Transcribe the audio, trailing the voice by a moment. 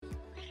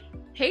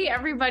Hey,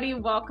 everybody,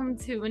 welcome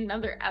to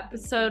another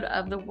episode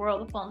of the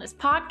World of Wellness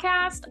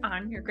podcast.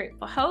 I'm your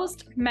grateful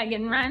host,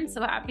 Megan Wren.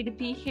 So happy to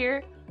be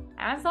here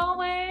as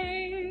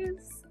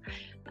always.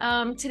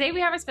 Today we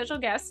have a special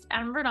guest,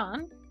 Adam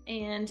Verdon,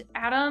 and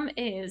Adam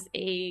is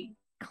a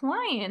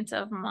client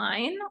of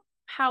mine.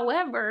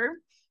 However,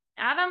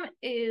 Adam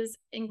is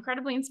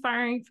incredibly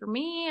inspiring for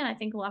me and I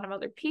think a lot of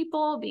other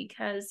people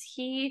because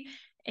he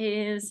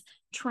is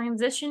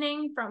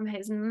transitioning from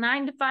his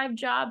 9-to-5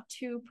 job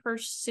to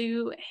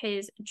pursue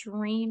his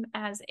dream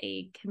as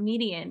a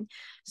comedian.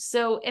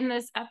 So in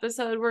this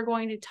episode, we're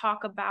going to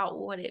talk about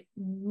what it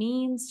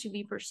means to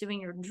be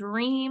pursuing your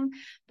dream,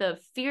 the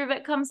fear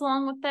that comes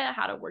along with it,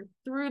 how to work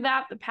through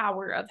that, the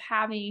power of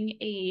having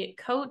a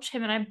coach.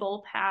 Him and I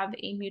both have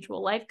a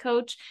mutual life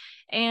coach,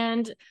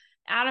 and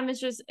Adam is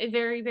just a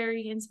very,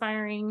 very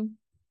inspiring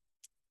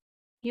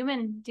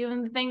human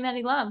doing the thing that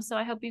he loves. So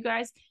I hope you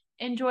guys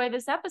enjoy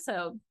this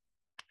episode.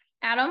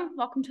 Adam,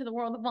 welcome to the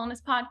World of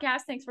Wellness podcast.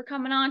 Thanks for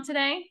coming on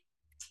today.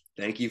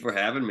 Thank you for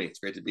having me. It's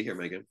great to be here,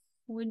 Megan.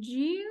 Would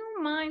you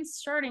mind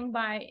starting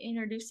by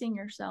introducing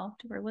yourself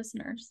to our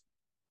listeners?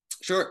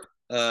 Sure.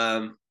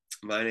 My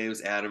name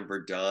is Adam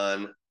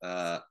Verdon.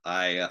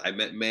 I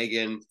met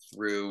Megan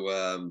through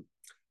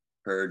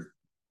her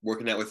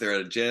working out with her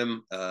at a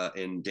gym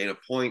in Dana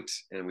Point,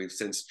 and we've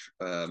since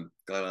gone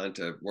on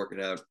to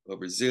working out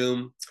over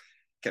Zoom.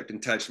 Kept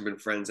in touch and been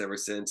friends ever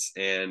since.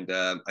 And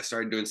I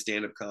started doing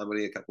stand-up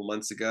comedy a couple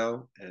months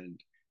ago, and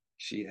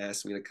she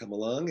asked me to come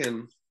along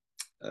and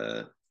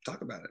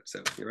talk about it.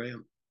 So here I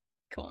am.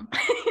 Cool.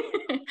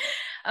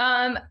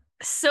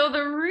 So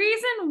the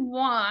reason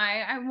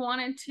why I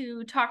wanted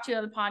to talk to you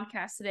on the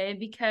podcast today,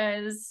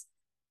 because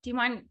do you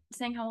mind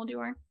saying how old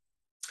you are?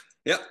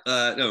 Yeah,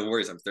 no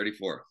worries. I'm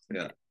 34.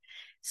 Yeah. Okay.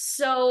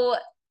 So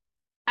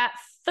at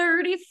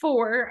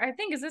 34, I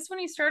think, is this when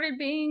you started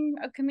being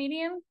a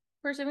comedian?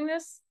 Pursuing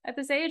this at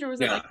this age, or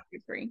was it like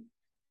 33?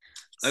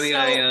 I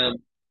mean,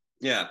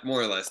 yeah, more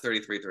or less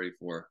 33,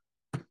 34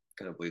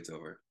 kind of bleeds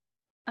over.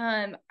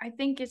 I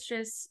think it's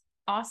just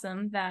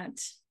awesome that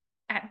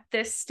at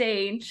this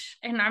stage,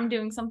 and I'm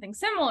doing something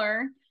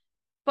similar,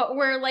 but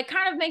we're like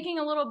kind of making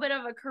a little bit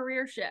of a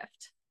career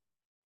shift.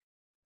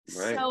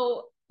 Right.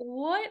 So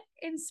what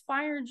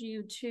inspired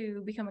you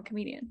to become a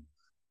comedian?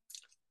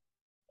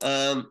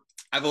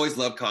 I've always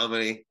loved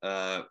comedy.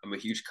 I'm a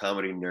huge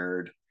comedy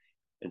nerd.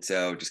 And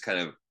so just kind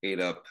of ate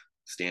up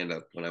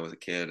stand-up when I was a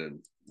kid and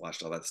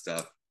watched all that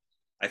stuff.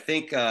 I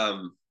think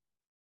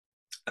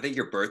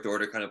your birth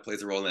order kind of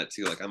plays a role in that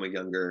too. Like I'm a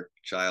younger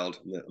child.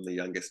 I'm the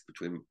youngest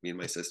between me and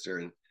my sister.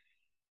 And,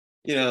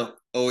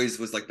 always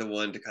was like the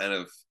one to kind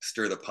of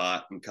stir the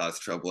pot and cause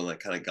trouble. And I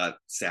kind of got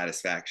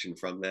satisfaction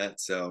from that.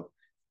 So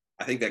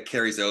I think that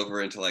carries over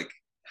into like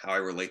how I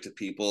relate to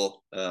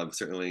people.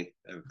 Certainly,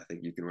 I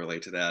think you can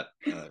relate to that,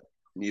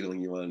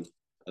 needling you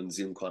on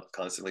Zoom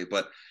constantly.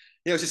 But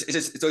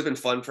it's always been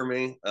fun for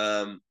me.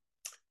 I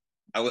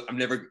was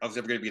never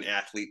going to be an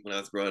athlete when I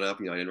was growing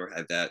up. I never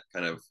had that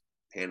kind of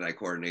hand-eye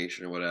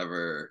coordination or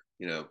whatever,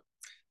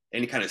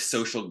 any kind of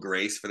social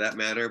grace for that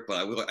matter.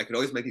 But I could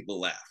always make people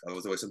laugh. That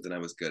was always something I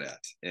was good at.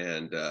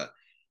 And so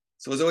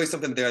it was always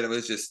something there that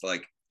was just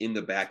like in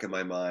the back of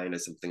my mind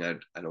as something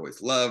I'd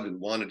always loved and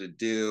wanted to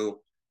do.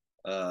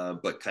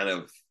 But kind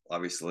of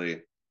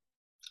obviously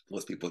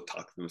most people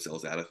talk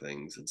themselves out of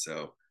things. And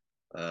so,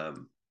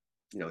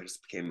 it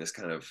just became this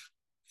kind of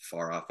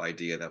far off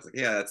idea that was like,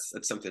 yeah,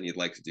 that's something you'd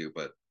like to do,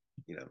 but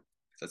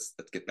let's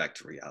get back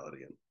to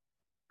reality and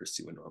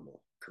pursue a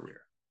normal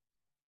career.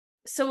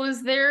 So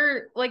was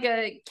there like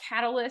a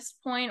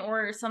catalyst point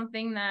or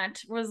something that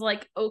was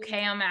like,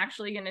 okay, I'm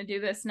actually going to do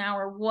this now?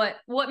 Or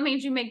what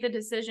made you make the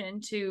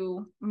decision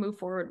to move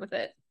forward with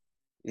it?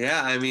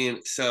 Yeah, I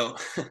mean, so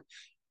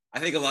I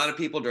think a lot of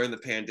people during the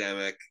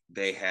pandemic,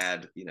 they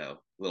had,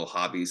 little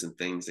hobbies and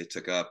things they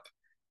took up.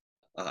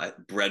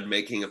 Bread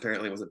making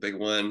apparently was a big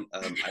one.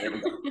 I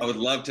would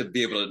love to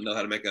be able to know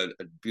how to make a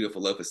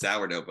beautiful loaf of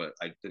sourdough, but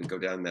I didn't go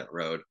down that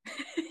road.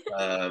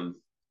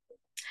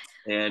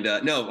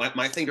 No,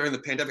 my thing during the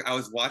pandemic, I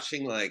was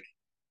watching like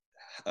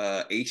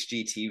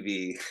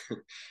HGTV.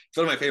 It's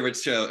one of my favorite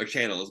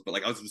channels, but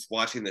like I was just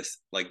watching this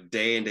like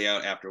day in day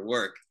out after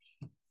work,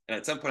 and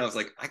at some point I was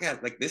like,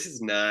 this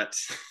is not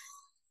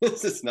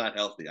this is not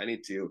healthy. I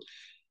need to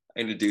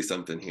do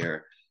something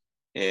here,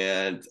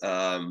 and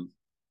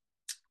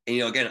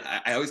again,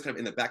 I always kind of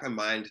in the back of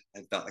my mind,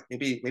 I thought like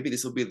maybe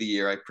this will be the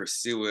year I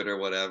pursue it or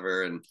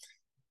whatever. And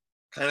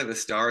kind of the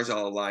stars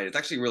all aligned. It's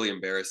actually really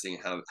embarrassing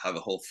how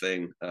the whole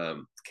thing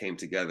came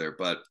together.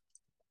 But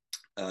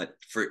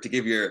to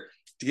give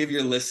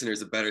your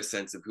listeners a better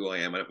sense of who I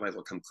am, I might as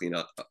well come clean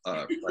up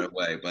right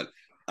away. But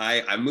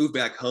I moved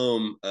back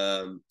home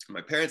to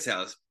my parents'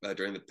 house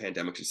during the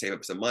pandemic to save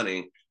up some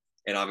money.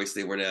 And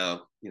obviously we're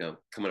now,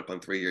 coming up on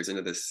 3 years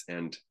into this,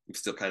 and I'm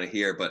still kind of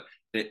here. But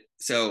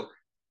so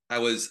I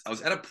was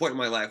at a point in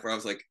my life where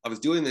I was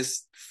doing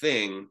this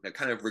thing that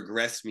kind of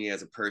regressed me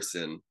as a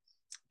person,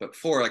 but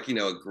for like,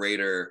 a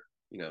greater,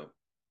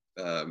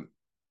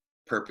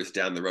 purpose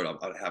down the road.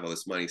 I'd have all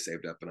this money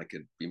saved up and I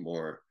could be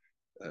more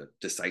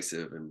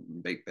decisive and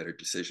make better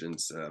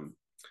decisions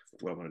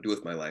with what I want to do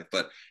with my life.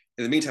 But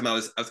in the meantime, I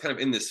was kind of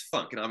in this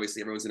funk, and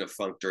obviously everyone's in a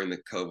funk during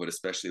the COVID,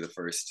 especially the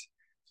first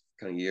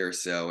kind of year or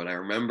so. And I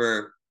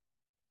remember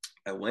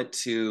I went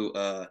to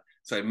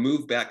so I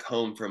moved back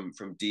home from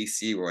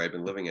DC, where I'd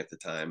been living at the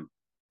time.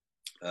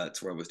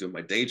 It's where I was doing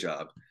my day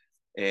job,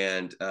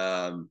 and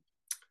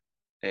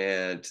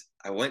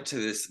I went to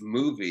this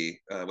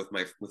movie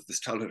with this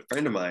childhood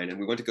friend of mine, and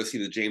we went to go see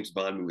the James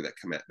Bond movie that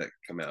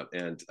come out,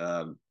 and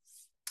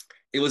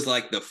it was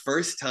like the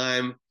first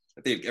time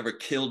that they'd ever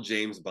killed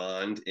James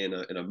Bond in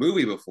a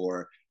movie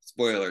before.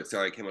 Spoiler,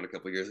 sorry, it came out a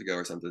couple years ago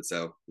or something.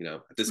 So,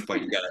 at this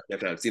point, you have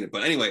to have seen it.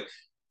 But anyway,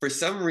 for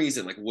some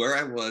reason, like where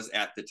I was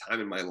at the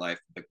time in my life,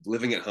 like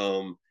living at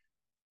home,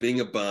 being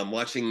a bum,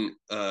 watching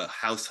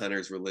House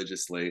Hunters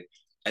religiously,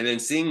 and then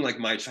seeing like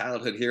my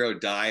childhood hero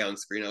die on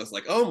screen, I was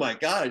like, oh my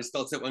God, I just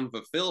felt so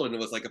unfulfilled. And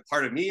it was like a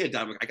part of me had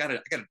died. Like, I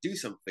gotta do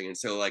something. And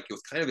so like, it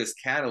was kind of this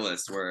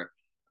catalyst where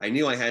I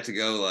knew I had to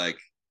go like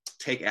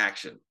take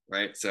action.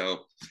 Right. So,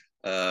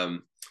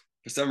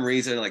 for some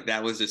reason, like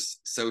that was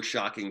just so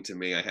shocking to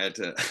me. I had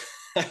to,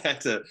 I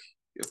had to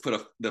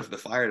put the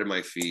fire to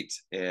my feet.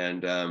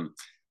 And,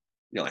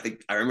 I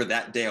think I remember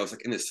that day I was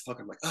like in this funk.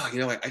 I'm like, oh,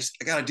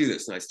 I got to do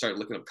this. And I started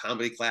looking up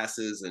comedy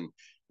classes, and,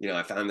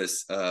 I found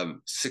this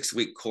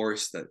 6-week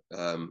course that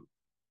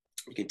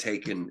you can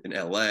take in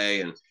LA.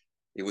 And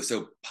it was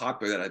so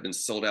popular that I'd been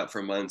sold out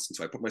for months. And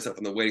so I put myself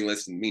on the waiting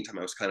list. In the meantime,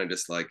 I was kind of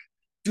just like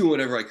doing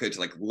whatever I could to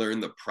like learn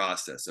the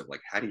process of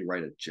like, how do you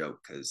write a joke?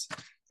 Because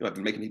I've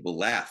been making people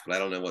laugh, but I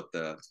don't know what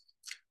the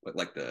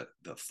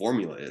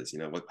formula is.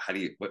 How do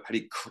you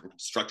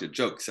construct a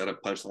joke, set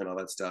up punchline, all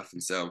that stuff.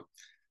 And so,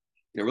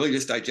 really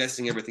just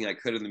digesting everything I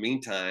could in the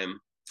meantime.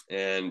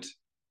 And,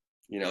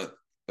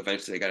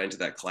 eventually I got into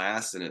that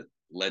class, and it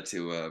led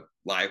to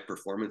live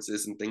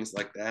performances and things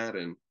like that.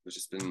 And it's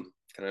just been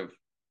kind of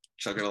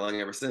chugging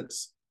along ever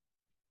since.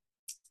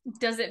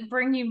 Does it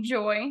bring you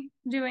joy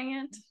doing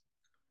it?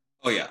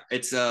 Oh yeah.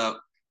 It's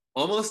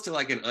almost to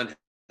like an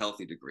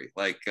unhealthy degree.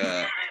 Like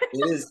it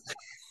is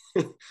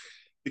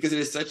because it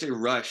is such a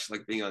rush,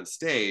 like being on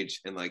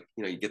stage, and like,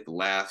 you get the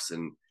laughs,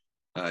 and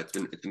it's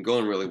been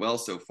going really well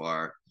so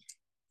far.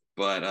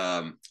 But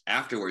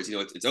afterwards,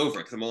 it's over,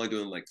 because I'm only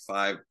doing like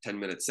 5-10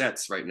 minute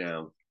sets right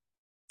now.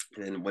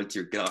 And then once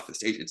you get off the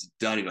stage, it's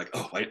done. You're like,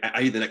 oh,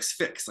 I need the next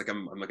fix. Like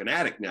I'm like an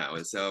addict now.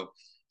 And so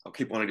I'll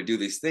keep wanting to do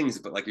these things,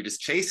 but like you're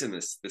just chasing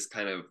this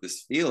kind of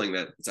this feeling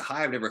that it's a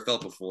high I've never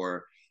felt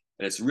before.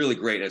 And it's really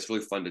great. And it's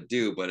really fun to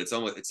do, but it's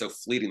so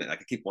fleeting that I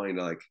keep wanting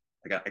to like,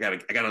 I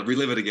gotta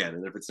relive it again.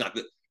 And if it's not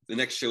the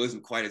next show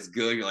isn't quite as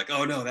good, you're like,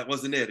 oh no, that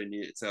wasn't it. And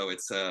so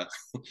it's I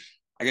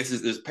guess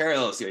there's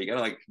parallels here. You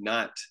gotta like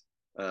not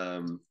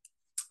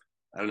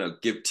I don't know,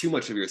 give too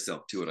much of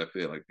yourself to it, I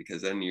feel like,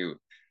 because then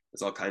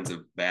there's all kinds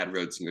of bad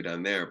roads you can go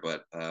down there.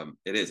 But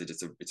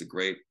it's a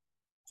great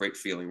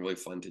feeling, really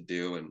fun to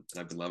do, and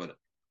I've been loving it.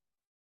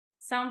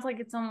 Sounds like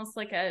it's almost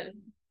like a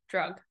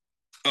drug.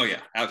 Oh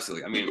yeah,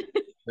 absolutely. I mean,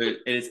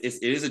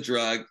 it is a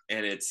drug,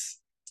 and it's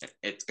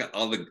got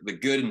all the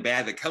good and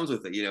bad that comes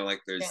with it.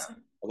 Like there's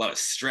a lot of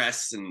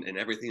stress and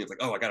everything. It's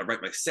like, oh, I got to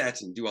write my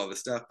set and do all this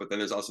stuff. But then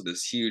there's also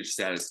this huge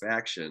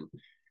satisfaction.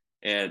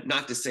 And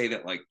not to say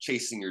that like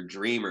chasing your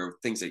dream or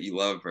things that you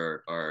love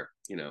are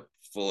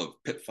full of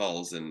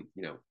pitfalls, and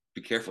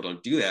be careful,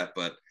 don't do that.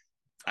 But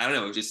I don't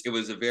know, it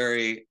was a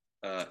very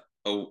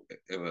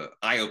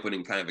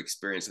eye-opening kind of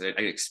experience. I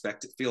didn't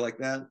expect it to feel like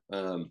that.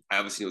 I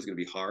obviously knew it was going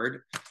to be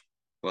hard,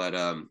 but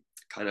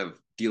kind of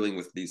dealing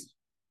with these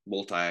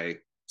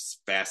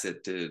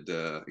multi-faceted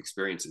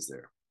experiences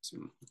there. So,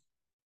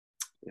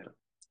 yeah.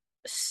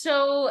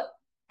 So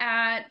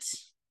at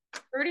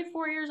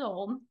 34 years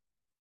old,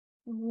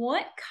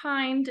 what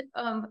kind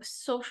of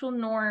social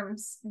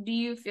norms do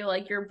you feel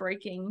like you're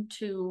breaking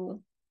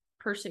to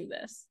pursue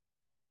this?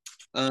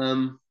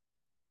 I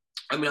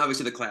mean,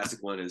 obviously the classic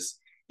one is,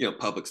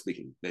 public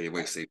speaking. They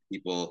always say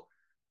people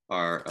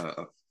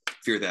are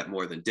fear that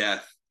more than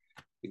death.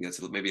 I think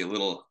that's maybe a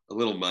little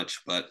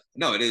much, but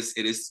no, it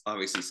is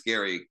obviously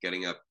scary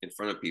getting up in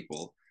front of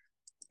people,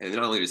 and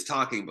not only just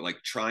talking, but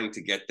like trying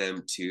to get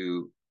them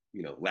to,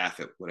 laugh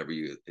at whatever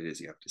it is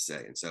you have to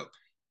say. And so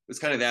it's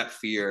kind of that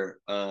fear.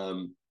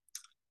 I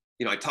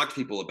talk to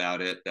people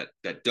about it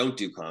that don't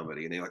do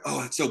comedy, and they're like,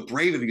 oh, it's so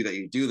brave of you that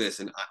you do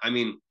this. And I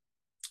mean,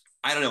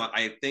 I don't know.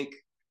 I think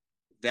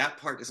that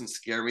part doesn't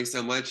scare me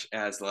so much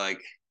as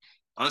like,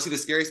 honestly, the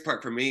scariest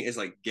part for me is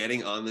like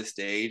getting on the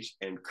stage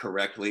and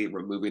correctly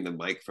removing the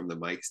mic from the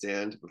mic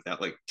stand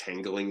without like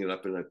tangling it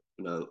up in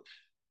a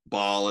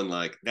ball. And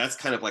like, that's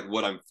kind of like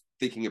what I'm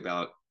thinking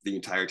about the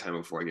entire time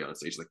before I get on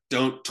stage. Like,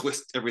 don't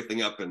twist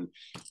everything up. And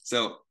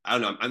so I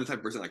don't know, I'm the type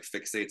of person that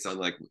like fixates on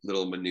like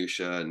little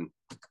minutia and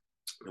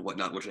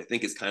whatnot, which I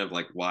think is kind of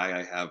like why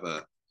I have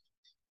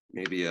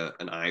maybe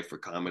an eye for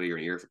comedy or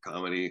an ear for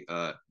comedy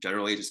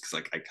generally, just because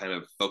like I kind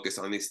of focus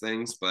on these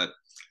things. But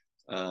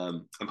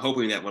I'm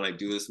hoping that when I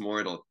do this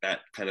more, that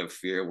kind of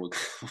fear will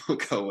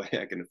go away.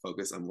 I can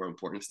focus on more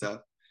important stuff.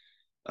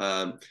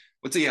 But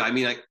so yeah, I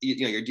mean,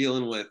 you're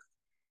dealing with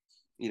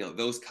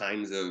those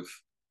kinds of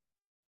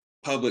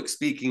public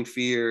speaking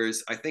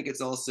fears. I think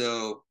it's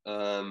also,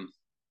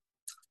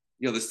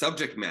 the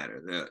subject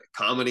matter. The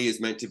comedy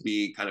is meant to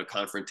be kind of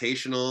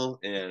confrontational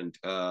and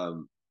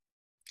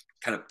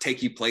kind of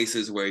take you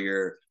places where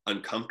you're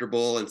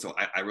uncomfortable. And so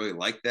I really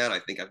like that. I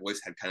think I've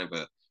always had kind of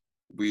a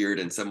weird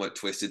and somewhat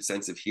twisted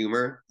sense of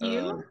humor.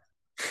 You?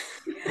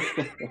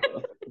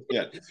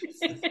 Yeah.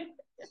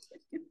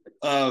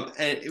 And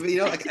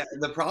like,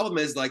 the problem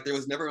is like there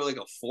was never really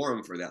like a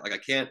forum for that.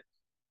 Like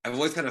I've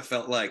always kind of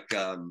felt like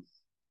that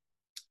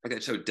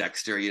show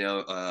Dexter,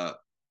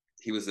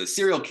 he was a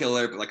serial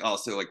killer, but like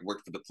also like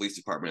worked for the police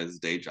department as his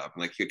day job.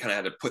 And like he kind of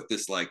had to put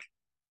this like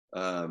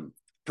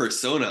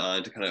persona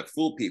on to kind of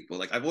fool people.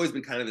 Like I've always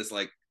been kind of this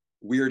like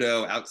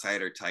weirdo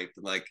outsider type.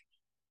 And like,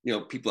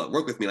 people that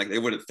work with me, like they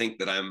wouldn't think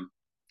that I'm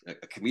a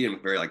comedian,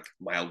 very like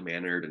mild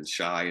mannered and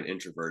shy and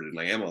introverted. And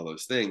I am all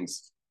those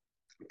things.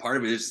 Part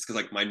of it is just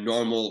because like my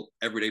normal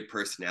everyday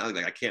personality,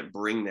 like I can't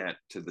bring that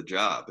to the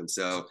job. And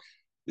so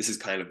this has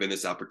kind of been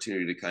this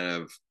opportunity to kind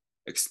of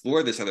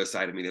explore this other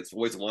side of me that's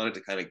always wanted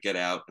to kind of get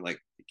out and like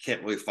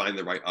can't really find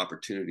the right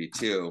opportunity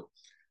to.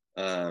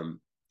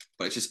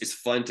 But it's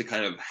fun to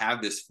kind of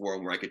have this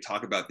forum where I could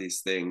talk about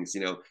these things.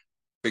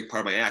 Big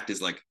part of my act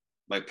is like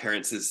my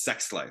parents'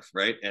 sex life,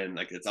 right? And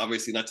like it's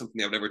obviously not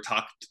something I've ever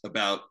talked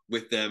about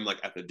with them like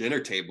at the dinner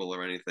table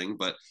or anything,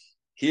 but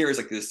here is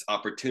like this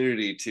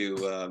opportunity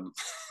to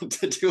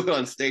to do it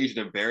on stage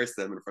and embarrass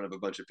them in front of a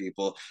bunch of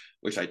people,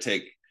 which I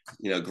take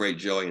great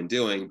joy in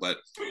doing. But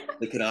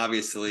they can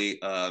obviously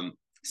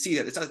see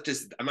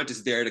that I'm not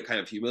just there to kind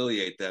of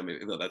humiliate them,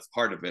 even though that's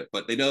part of it,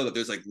 but they know that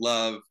there's like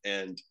love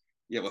and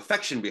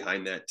affection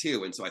behind that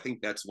too. And so I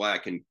think that's why I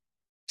can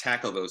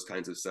tackle those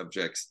kinds of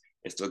subjects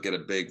and still get a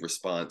big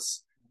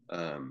response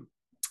from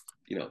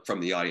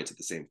the audience at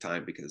the same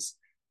time, because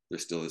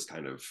there's still this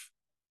kind of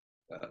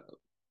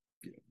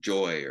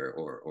joy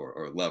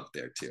or love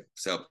there too.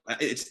 So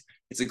it's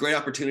a great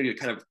opportunity to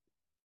kind of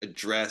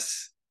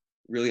address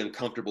really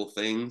uncomfortable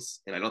things.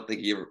 And I don't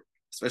think you ever,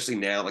 especially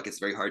now, like it's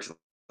very hard to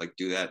like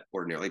do that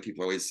ordinarily.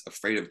 People are always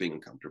afraid of being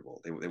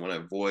uncomfortable. They want to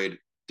avoid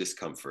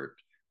discomfort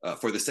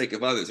for the sake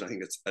of others. And I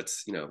think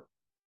that's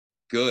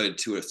good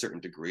to a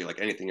certain degree.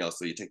 Like anything else,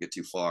 so you take it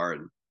too far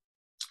and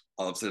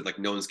all of a sudden like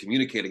no one's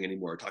communicating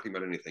anymore or talking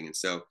about anything. And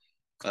so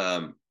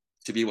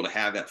to be able to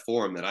have that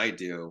forum that I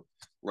do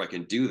where I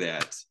can do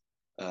that,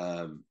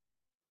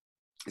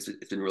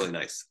 it's been really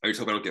nice. I just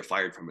hope I don't get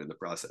fired from it in the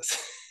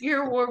process.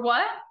 You're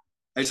what?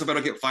 I just hope I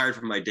don't get fired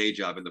from my day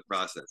job in the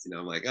process.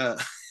 I'm like,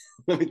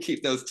 let me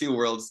keep those two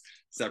worlds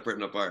separate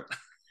and apart.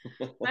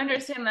 I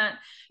understand that.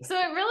 So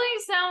it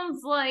really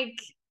sounds like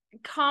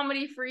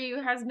comedy for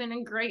you has been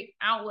a great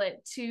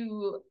outlet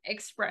to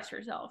express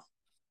yourself.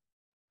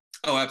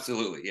 Oh,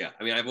 absolutely. Yeah.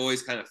 I mean, I've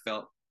always kind of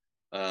felt,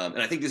 and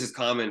I think this is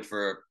common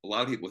for a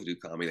lot of people who do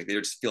comedy. Like they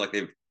just feel like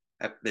they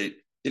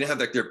didn't have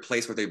like their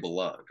place where they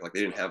belonged. Like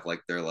they didn't have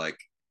like their like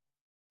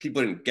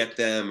people didn't get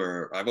them,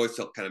 or I've always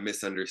felt kind of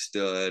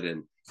misunderstood.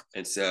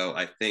 And so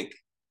I think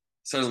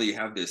suddenly you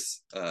have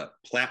this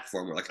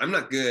platform where like I'm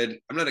not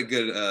a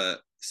good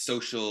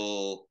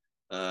social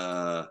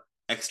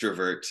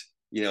extrovert.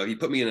 You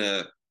put me in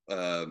a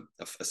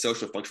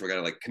social function where I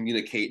gotta like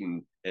communicate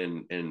and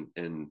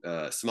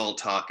small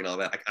talk and all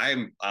that. Like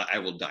I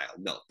will die,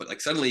 I'll melt. But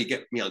like suddenly you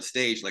get me on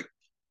stage, like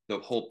the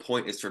whole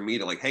point is for me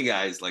to like, hey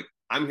guys, like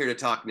I'm here to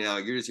talk now.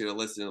 You're just here to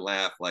listen and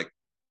laugh. Like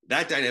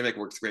that dynamic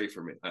works great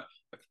for me.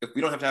 If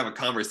we don't have to have a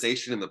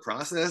conversation in the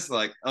process,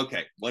 like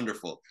okay,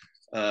 wonderful.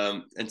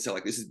 And so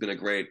like this has been a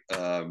great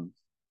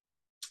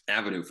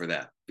avenue for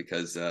that,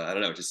 because I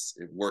don't know,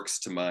 it works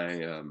to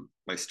my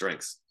my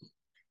strengths.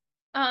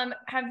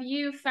 Have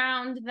you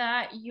found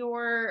that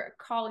your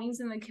colleagues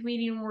in the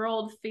comedian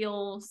world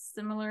feel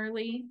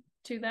similarly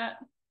to that?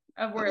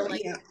 Of where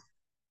like yeah.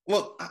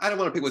 Well, I don't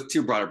want to pick with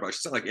too broad a brush.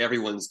 It's not like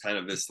everyone's kind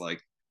of this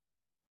like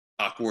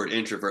awkward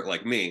introvert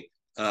like me.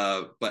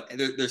 But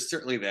there's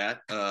certainly that.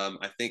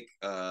 I think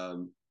a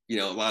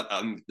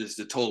lot. There's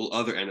the total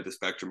other end of the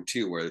spectrum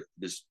too, where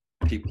there's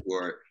people who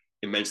are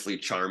immensely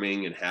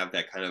charming and have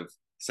that kind of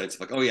sense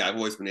of like, oh yeah, I've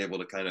always been able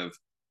to kind of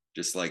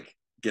just like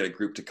get a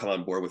group to come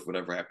on board with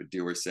whatever I have to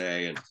do or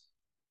say,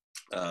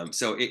 and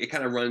so it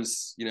kind of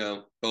runs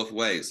both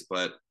ways.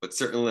 But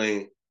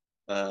certainly,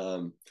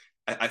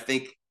 I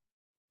think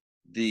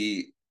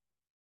the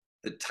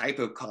type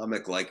of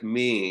comic like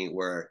me,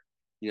 where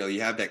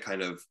you have that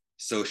kind of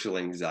social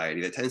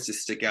anxiety that tends to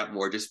stick out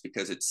more, just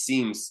because it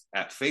seems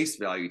at face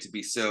value to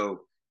be so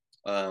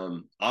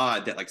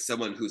odd that like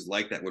someone who's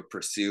like that would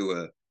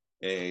pursue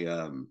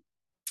an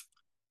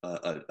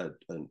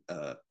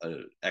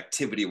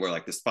activity where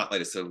like the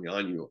spotlight is suddenly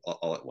on you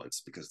all at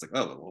once, because it's like,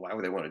 oh well, why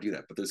would they want to do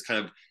that? But there's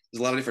a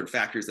lot of different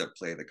factors that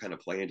kind of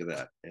play into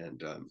that,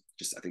 and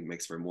just I think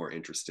makes for a more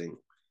interesting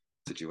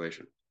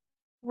situation.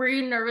 Were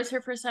you nervous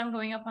your first time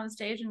going up on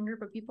stage in a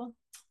group of people?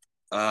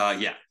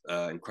 Yeah,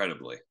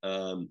 incredibly.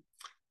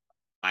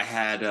 I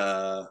had,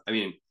 I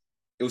mean,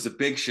 it was a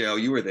big show.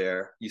 You were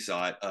there, you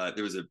saw it.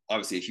 There was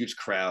obviously a huge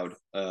crowd,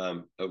 a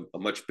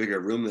much bigger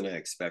room than I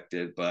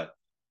expected, but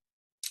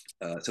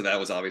So that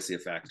was obviously a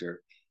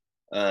factor.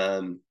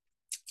 Um,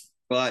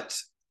 but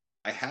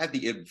I had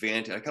the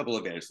advantage, a couple of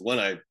advantages. One,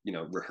 I,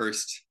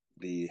 rehearsed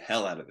the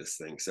hell out of this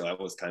thing. So I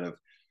was kind of,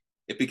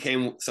 it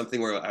became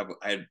something where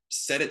I had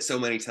said it so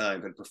many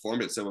times and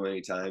performed it so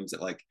many times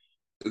that like,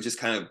 it was just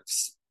kind of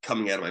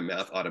coming out of my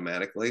mouth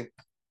automatically.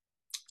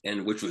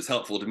 And which was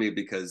helpful to me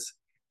because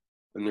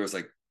when there was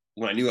like,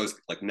 when I knew I was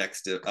like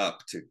next to up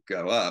to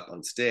go up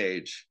on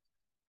stage,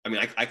 I mean,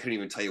 I couldn't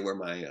even tell you where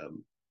my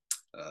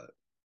uh,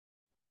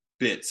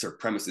 bits or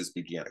premises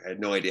began. I had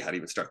no idea how to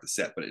even start the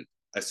set, but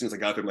as soon as I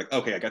got there, I'm like,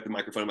 okay, I got the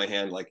microphone in my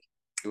hand. Like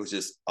it was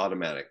just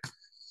automatic.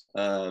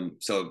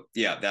 So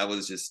yeah, that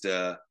was just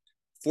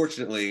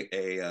fortunately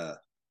they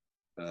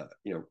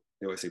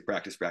always say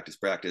practice, practice,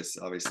 practice.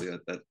 Obviously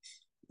that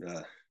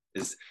uh,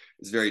 is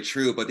very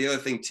true. But the other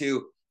thing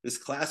too, this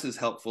class is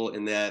helpful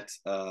in that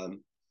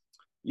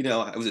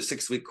it was a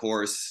 6-week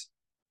course.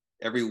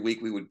 Every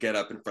week we would get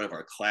up in front of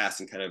our class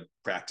and kind of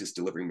practice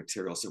delivering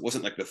material. So it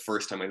wasn't like the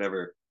first time I'd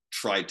ever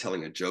tried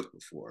telling a joke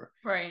before.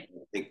 Right.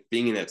 I think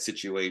being in that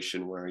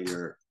situation where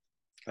you're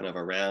kind of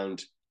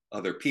around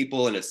other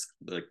people and it's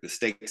like the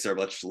stakes are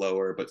much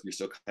lower, but you're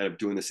still kind of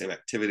doing the same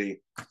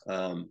activity.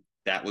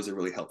 That was a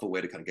really helpful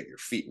way to kind of get your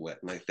feet wet.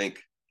 And I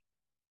think,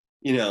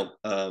 a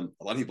lot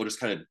of people just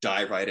kind of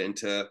dive right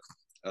into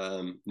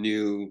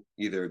new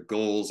either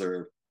goals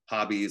or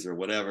hobbies or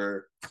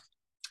whatever,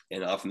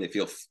 and often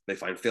they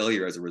find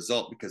failure as a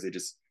result because they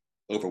just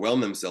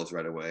overwhelm themselves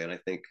right away. And I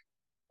think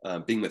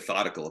being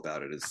methodical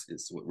about it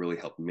is what really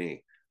helped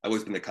me. I've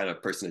always been the kind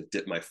of person to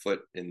dip my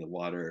foot in the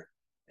water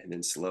and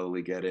then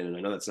slowly get in. And I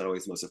know that's not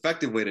always the most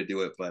effective way to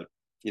do it, but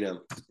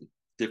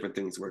different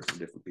things work for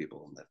different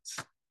people, and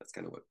that's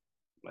kind of what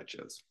I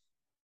chose.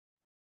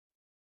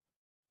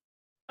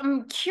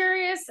 I'm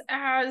curious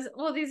as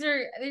well. These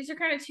are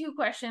kind of two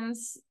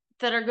questions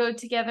that are go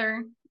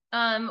together.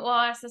 Well,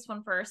 I'll ask this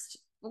one first.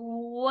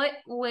 What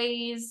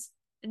ways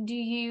do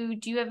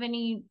you have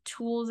any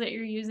tools that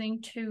you're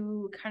using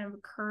to kind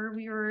of curb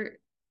your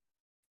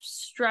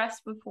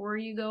stress before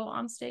you go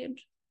on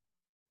stage?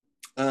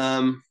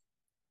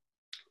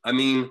 I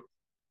mean,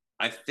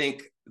 I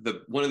think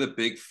one of the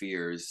big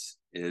fears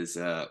is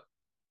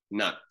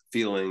not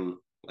feeling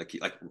like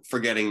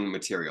forgetting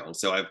material. And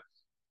so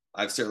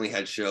I've certainly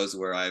had shows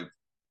where I've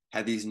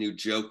had these new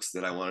jokes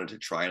that I wanted to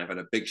try, and I've had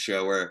a big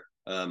show where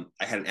I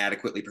hadn't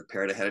adequately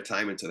prepared ahead of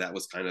time, and so that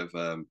was kind of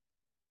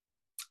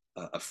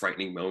a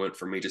frightening moment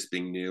for me, just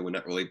being new and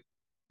not really,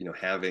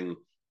 having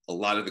a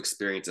lot of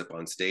experience up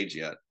on stage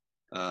yet.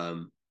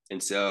 And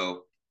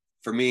so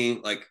for me,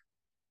 like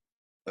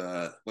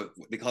what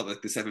they call it,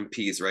 like the 7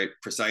 P's, right?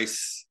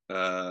 Precise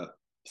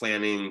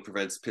planning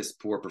prevents piss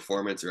poor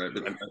performance, or I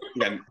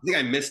think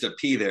I missed a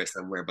P there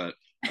somewhere, but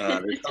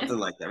there's something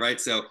like that,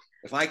 right? So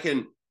if I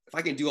can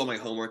do all my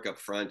homework up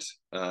front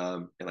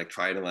and like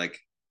try to like,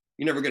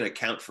 you're never going to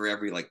account for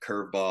every like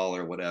curveball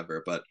or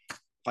whatever, but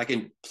if I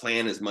can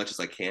plan as much as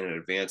I can in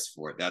advance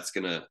for it, that's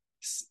going to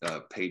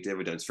pay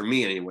dividends for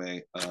me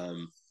anyway,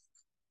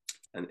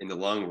 and in the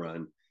long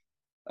run.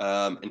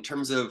 In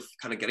terms of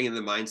kind of getting in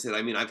the mindset,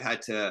 I mean, I've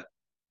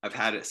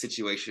had a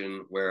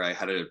situation where I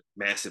had a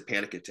massive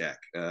panic attack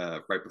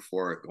right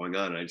before going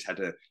on, and I just had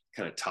to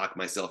kind of talk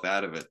myself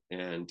out of it.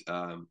 And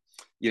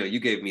you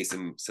gave me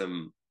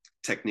some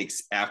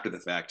techniques after the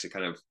fact to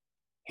kind of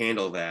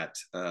handle that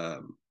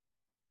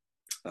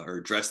or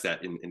address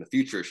that in the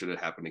future should it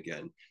happen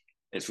again.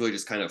 And it's really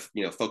just kind of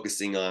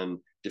focusing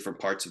on different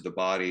parts of the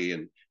body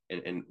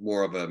and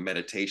more of a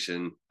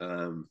meditation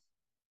kind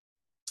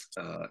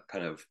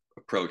of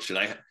approach. And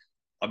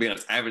I'll be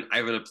honest, I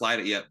haven't applied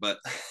it yet, but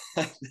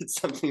it's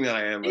something that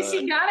I am.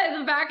 You got it in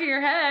the back of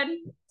your head.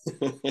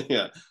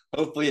 Yeah,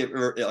 hopefully it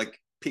like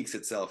peaks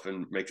itself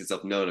and makes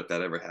itself known if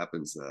that ever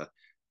happens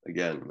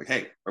again. Like,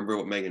 hey, remember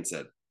what Megan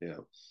said?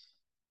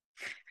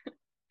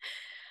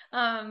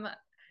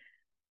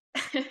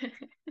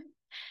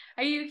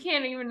 You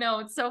can't even know.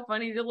 It's so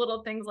funny, the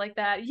little things like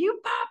that. You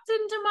popped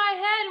into my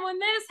head when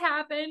this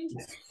happened.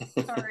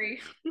 Sorry.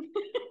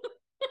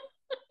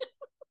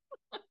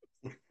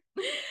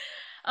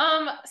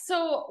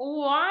 So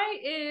why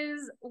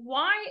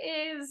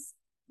is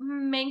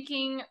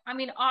making, I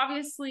mean,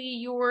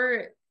 obviously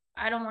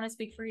I don't want to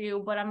speak for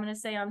you, but I'm going to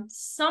say on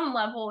some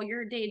level,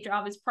 your day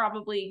job is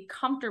probably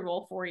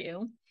comfortable for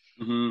you.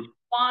 Mm-hmm.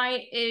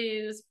 Why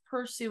is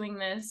pursuing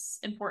this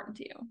important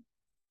to you?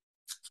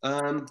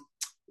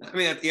 I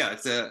mean, yeah,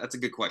 that's a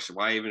good question.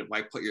 Why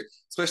put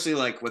especially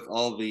like with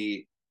all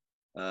the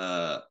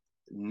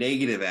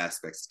negative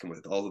aspects that come with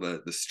it, all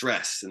the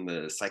stress and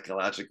the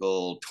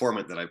psychological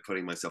torment that I'm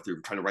putting myself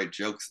through trying to write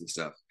jokes and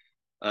stuff.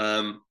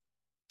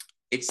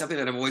 It's something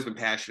that I've always been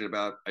passionate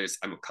about.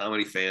 I'm a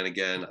comedy fan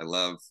again. I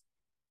love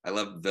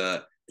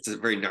it's a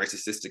very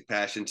narcissistic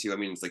passion too. I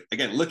mean, it's like,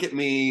 again, look at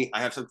me.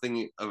 I have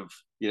something of,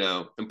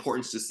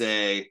 importance to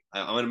say.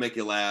 I want to make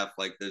you laugh.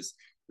 Like there's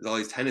all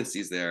these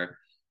tendencies there.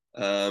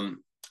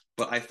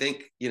 But I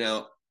think,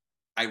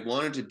 I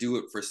wanted to do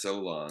it for so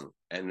long.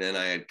 And then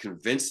I had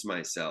convinced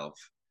myself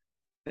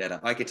that if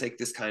I could take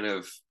this kind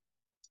of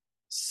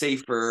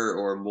safer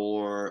or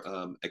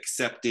more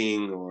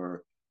accepting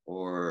or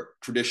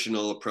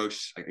traditional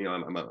approach. You know,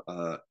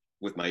 I'm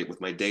with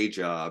my day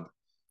job,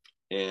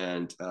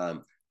 and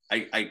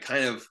I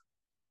kind of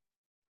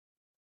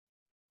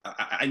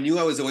I knew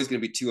I was always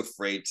going to be too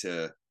afraid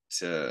to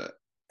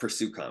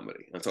pursue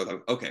comedy, and so I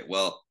thought, okay,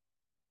 well,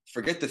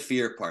 forget the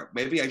fear part.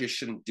 Maybe I just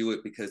shouldn't do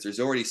it because there's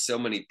already so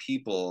many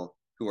people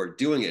who are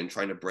doing it and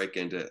trying to break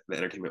into the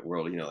entertainment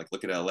world. You know, like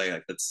look at LA,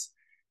 like that's,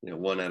 you know,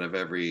 one out of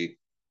every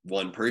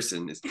one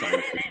person is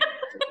trying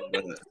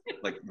to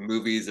like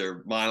movies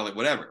or modeling,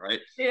 whatever,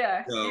 right?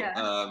 Yeah, So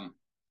yeah.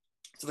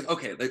 so like,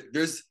 okay,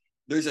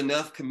 there's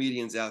enough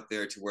comedians out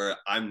there to where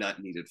I'm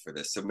not needed for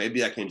this. So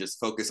maybe I can just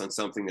focus on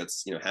something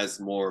that's, you know, has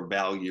more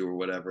value or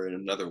whatever in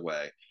another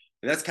way.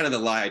 And that's kind of the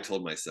lie I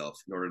told myself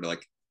in order to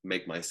like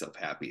make myself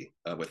happy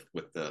with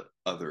the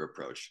other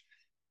approach.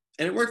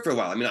 And it worked for a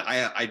while. I mean,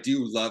 I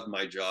do love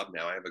my job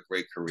now. I have a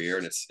great career,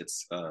 and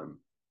it's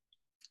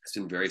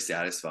been very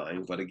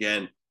satisfying. But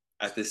again,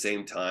 at the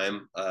same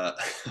time,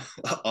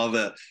 all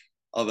the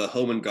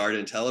Home and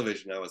Garden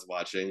television I was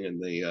watching,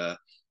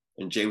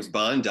 and James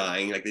Bond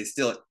dying, like they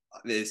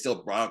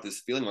still brought up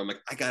this feeling where I'm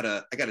like, I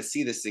gotta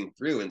see this thing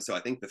through. And so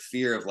I think the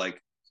fear of like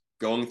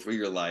going through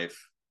your life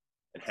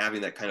and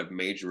having that kind of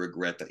major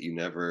regret that you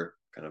never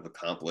kind of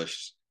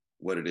accomplished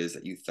what it is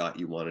that you thought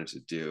you wanted to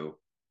do,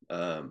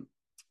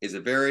 is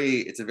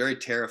it's a very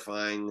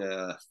terrifying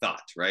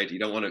thought, right? You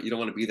don't want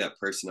to be that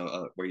person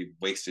where you've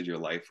wasted your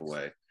life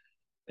away,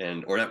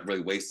 and or not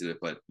really wasted it,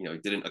 but you know,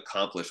 didn't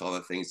accomplish all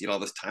the things. You had all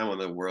this time in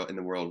the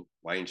world.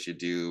 Why didn't you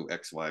do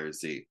X, Y, or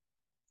Z?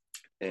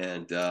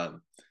 And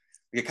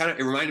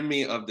it reminded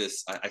me of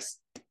this.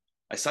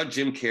 I saw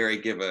Jim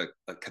Carrey give a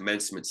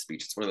commencement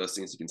speech. It's one of those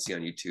things you can see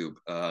on YouTube.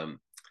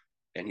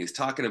 And he was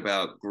talking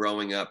about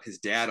growing up. His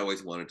dad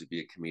always wanted to be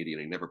a comedian.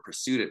 He never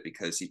pursued it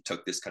because he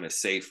took this kind of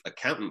safe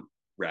accountant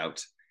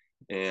route.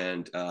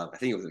 And I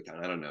think it was an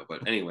accountant. I don't know.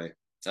 But anyway,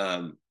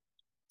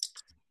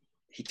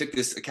 he took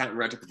this accountant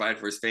route to provide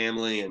for his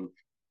family and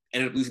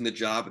ended up losing the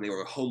job. And they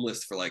were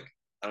homeless for like,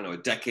 I don't know, a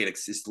decade.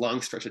 It's this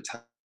long stretch of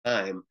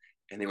time.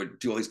 And they would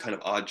do all these kind of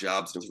odd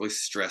jobs. It was really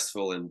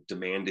stressful and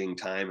demanding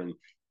time, and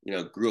you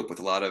know, grew up with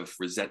a lot of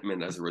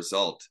resentment as a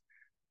result.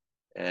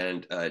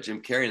 And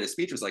Jim Carrey in the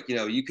speech was like, you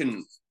know, you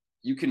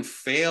can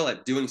fail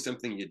at doing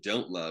something you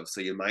don't love, so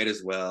you might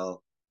as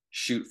well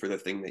shoot for the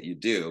thing that you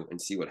do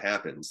and see what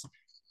happens.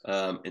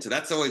 And so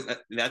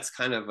that's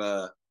kind of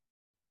a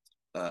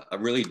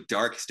really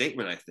dark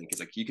statement. I think it's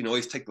like you can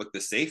always take like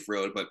the safe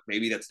road, but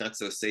maybe that's not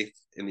so safe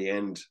in the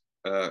end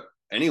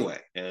anyway.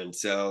 And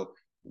so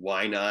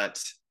why not,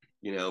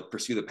 you know,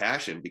 pursue the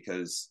passion,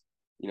 because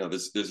you know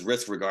there's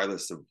risk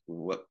regardless of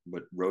what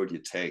road you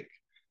take.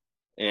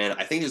 And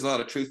I think there's a lot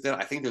of truth there.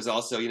 I think there's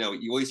also, you know,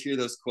 you always hear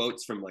those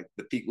quotes from like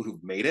the people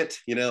who've made it,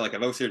 you know, like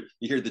I've always heard,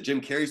 you hear the Jim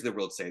Carreys of the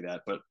world say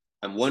that, but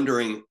I'm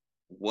wondering,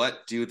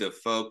 what do the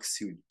folks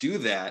who do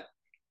that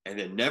and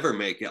then never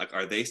make it, like,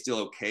 are they still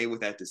okay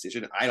with that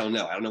decision? I don't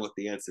know. I don't know what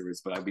the answer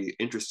is, but I'd be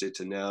interested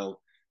to know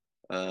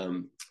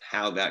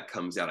how that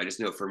comes out. I just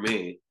know for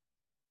me,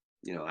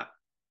 you know,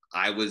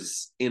 I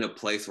was in a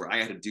place where I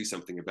had to do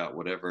something about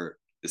whatever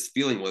this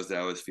feeling was that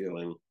I was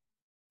feeling.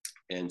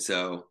 And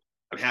so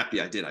I'm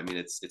happy I did. I mean,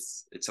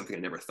 it's something I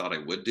never thought I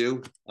would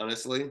do,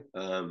 honestly.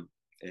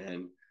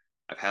 And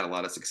I've had a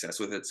lot of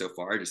success with it so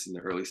far, just in the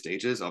early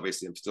stages.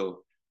 Obviously, I'm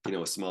still, you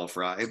know, a small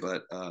fry,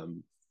 but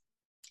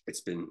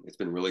it's been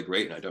really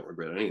great, and I don't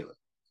regret any of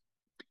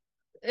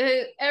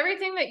it.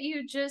 Everything that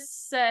you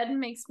just said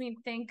makes me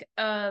think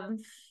of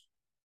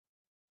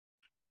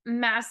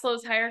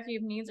Maslow's hierarchy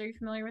of needs. Are you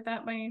familiar with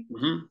that by?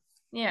 Mm-hmm.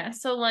 Yeah.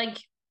 So like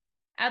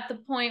at the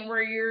point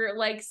where you're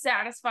like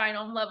satisfied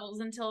on levels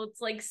until it's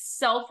like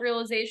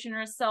self-realization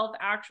or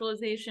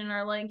self-actualization,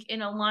 or like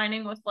in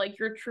aligning with like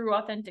your true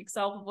authentic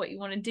self of what you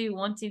want to do.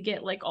 Once you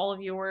get like all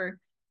of your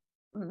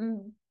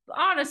on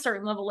a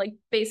certain level, like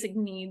basic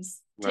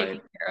needs taken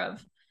care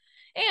of.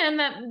 And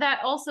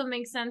that also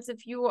makes sense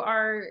if you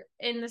are,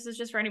 and this is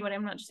just for anybody,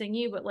 I'm not just saying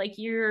you, but like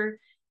you're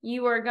in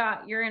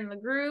the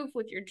groove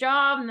with your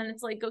job, and then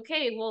it's like,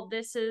 okay, well,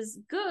 this is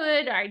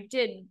good, I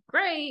did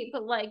great,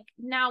 but like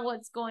now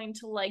what's going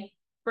to like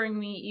bring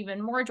me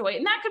even more joy?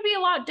 And that could be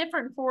a lot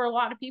different for a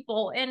lot of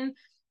people. And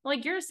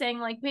like you're saying,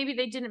 like maybe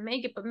they didn't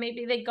make it, but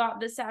maybe they got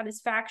the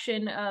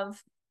satisfaction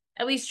of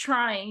at least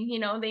trying, you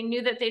know, they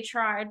knew that they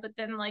tried, but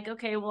then like,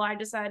 okay, well, I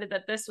decided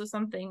that this was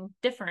something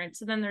different,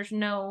 so then there's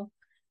no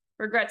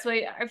regret. So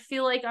I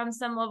feel like on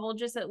some level,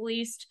 just at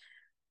least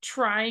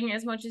trying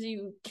as much as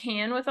you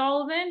can with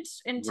all of it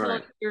until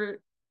you're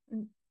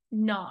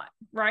not,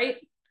 right?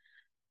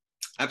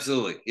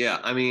 Absolutely. Yeah.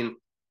 I mean,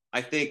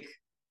 I think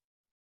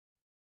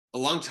a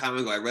long time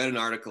ago, I read an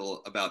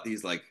article about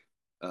these like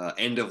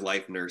end of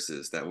life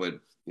nurses that would,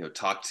 you know,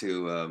 talk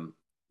to,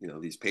 you know,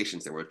 these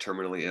patients that were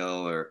terminally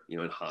ill or, you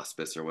know, in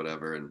hospice or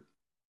whatever. And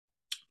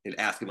they'd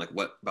ask them like,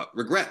 what about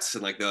regrets?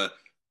 And like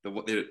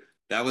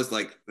that was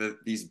like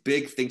these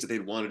big things that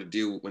they'd wanted to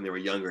do when they were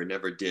younger and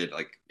never did,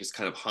 like just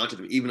kind of haunted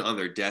them even on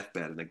their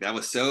deathbed. And like that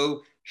was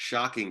so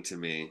shocking to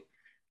me.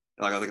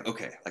 like, I was like,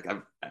 okay, like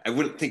I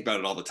wouldn't think about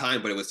it all the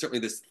time, but it was certainly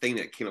this thing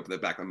that came up in the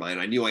back of my mind.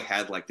 I knew I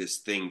had like this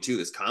thing too,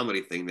 this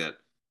comedy thing that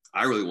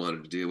I really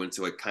wanted to do. And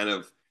so it kind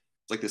of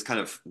like this kind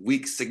of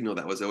weak signal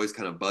that was always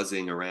kind of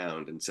buzzing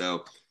around. And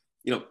so,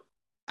 you know,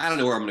 I don't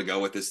know where I'm going to go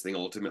with this thing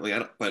ultimately.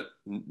 But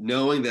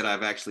knowing that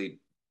I've actually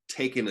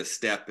taken a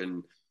step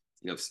and,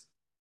 you know,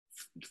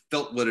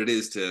 felt what it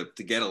is to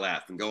get a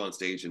laugh and go on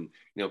stage and,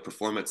 you know,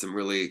 perform at some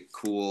really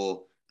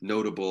cool,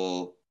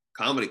 notable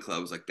comedy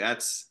clubs, like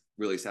that's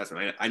really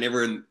satisfying. I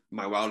never in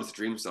my wildest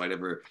dreams thought I'd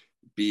ever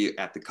be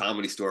at the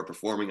Comedy Store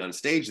performing on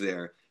stage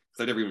there,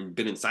 because I'd never even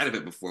been inside of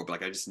it before. But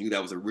like I just knew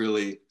that was a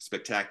really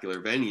spectacular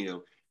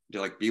venue to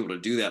like be able to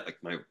do that, like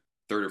my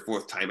third or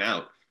fourth time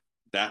out.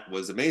 That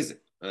was amazing.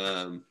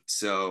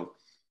 So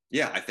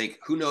yeah, I think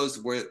who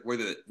knows where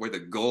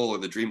the goal or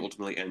the dream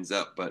ultimately ends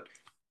up, but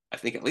I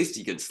think at least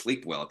you can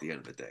sleep well at the end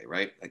of the day,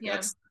 right? Like Yeah.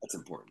 that's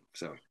important.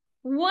 So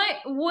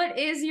What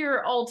is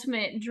your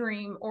ultimate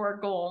dream or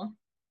goal?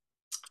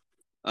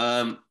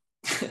 um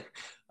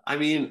I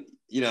mean,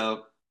 you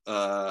know,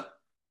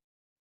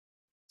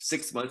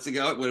 6 months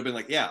ago it would have been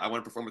like, yeah, I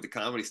want to perform at the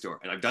Comedy Store,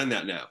 and I've done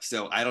that now.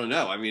 So I don't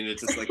know. I mean,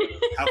 it's just like,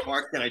 how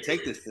far can I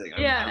take this thing?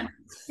 Yeah.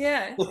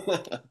 Yeah.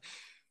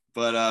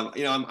 But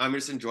you know, I'm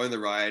just enjoying the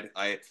ride.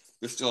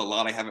 There's still a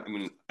lot I haven't. I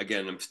mean,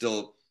 again, I'm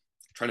still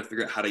trying to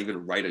figure out how to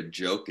even write a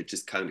joke. It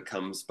just kind of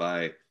comes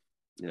by,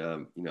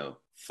 you know,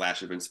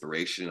 flash of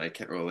inspiration. I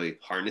can't really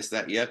harness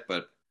that yet,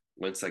 but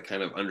once I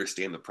kind of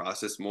understand the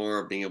process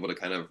more, being able to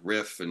kind of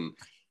riff and,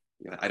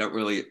 you know, I'm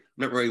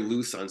not very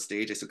loose on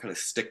stage. I still kind of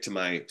stick to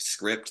my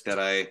script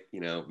that you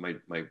know, my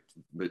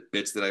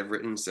bits that I've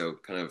written. So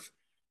kind of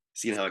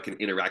seeing how I can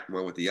interact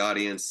more with the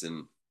audience,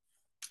 and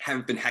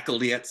haven't been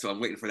heckled yet, so I'm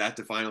waiting for that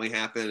to finally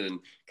happen and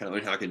kind of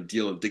learn how I can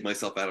deal and dig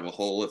myself out of a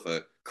hole if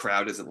a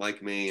crowd isn't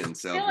like me. And I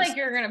so feel like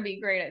you're gonna be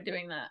great at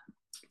doing that.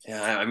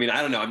 yeah, I mean,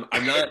 I don't know.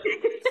 I'm not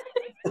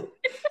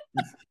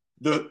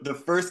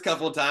the first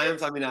couple of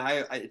times. I mean,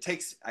 it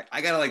takes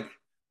I gotta like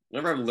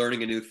whenever I'm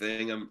learning a new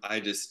thing, I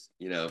just,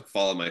 you know,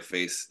 fall on my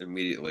face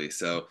immediately.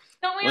 So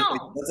Don't we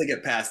all? once I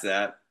get past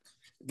that,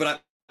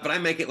 but I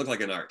make it look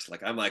like an art.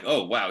 Like I'm like,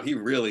 oh wow, he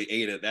really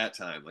ate it that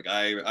time. Like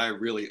I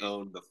really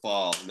owned the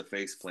fall and the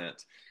face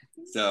plant.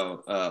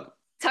 So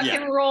Tuck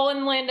yeah. and roll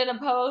and land in a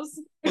pose.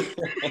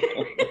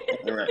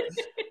 All right.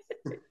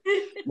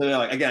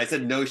 No, again, I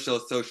said no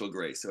social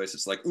grace. So it's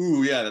just like,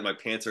 ooh, yeah, then my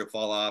pants are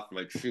fall off, and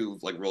my shoe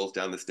like rolls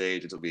down the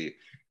stage. It'll be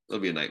a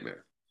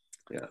nightmare.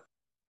 Yeah.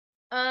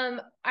 I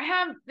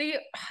have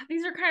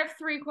these are kind of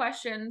three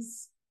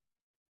questions.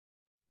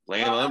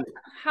 Lay 'em on.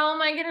 How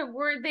am I gonna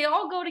word? They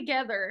all go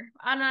together,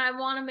 and I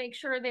want to make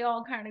sure they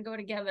all kind of go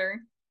together.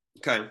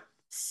 Okay.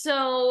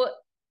 So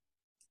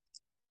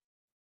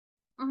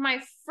my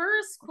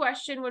first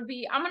question would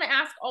be, I'm gonna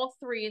ask all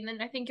three, and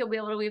then I think you'll be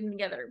able to weave them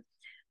together.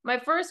 My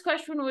first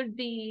question would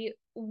be,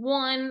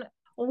 one,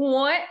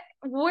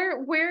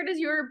 where does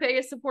your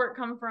biggest support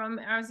come from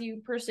as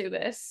you pursue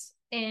this?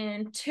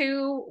 And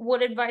two,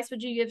 what advice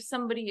would you give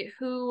somebody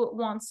who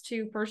wants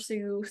to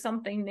pursue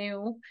something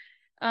new?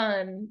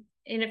 And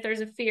if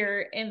there's a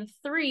fear. And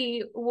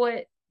three,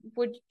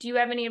 do you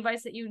have any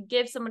advice that you would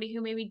give somebody who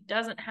maybe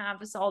doesn't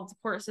have a solid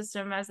support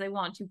system as they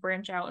want to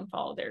branch out and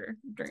follow their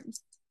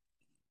dreams?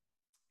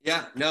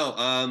 Yeah. No.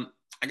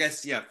 I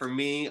guess yeah. For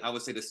me, I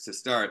would say this to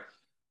start.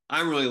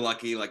 I'm really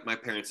lucky. Like my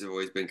parents have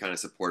always been kind of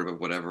supportive of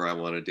whatever I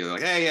want to do.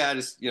 Like, hey, yeah,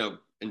 just, you know,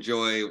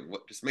 enjoy.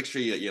 Just make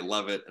sure you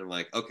love it. And I'm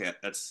like, okay,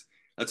 that's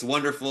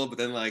wonderful. But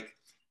then like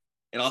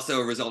it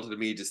also resulted in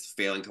me just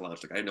failing to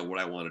launch. Like I didn't know what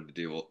I wanted to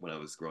do when I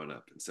was growing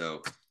up, and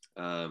so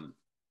um,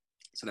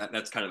 so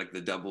that's kind of like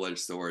the double-edged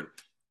sword.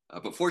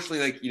 But fortunately,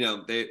 like, you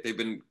know, they've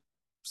been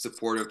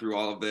supportive through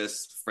all of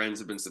this. Friends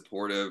have been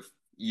supportive.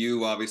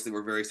 You obviously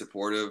were very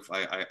supportive.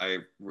 I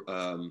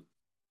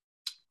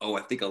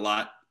think a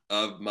lot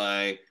of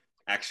my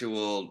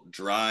actual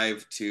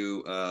drive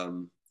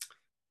to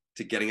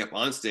getting up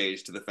on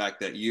stage to the fact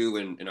that you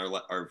and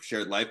our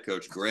shared life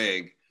coach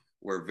Greg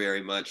were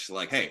very much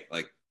like, hey,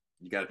 like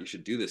you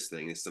should do this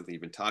thing. It's something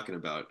you've been talking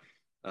about.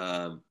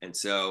 And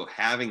so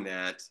having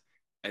that,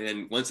 and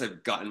then once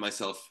I've gotten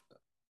myself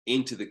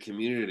into the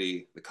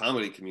community, the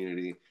comedy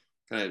community,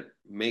 kind of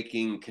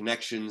making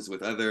connections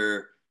with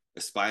other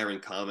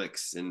aspiring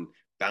comics and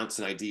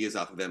bouncing ideas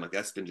off of them, like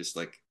that's been just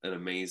like an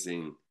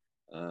amazing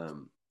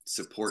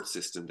support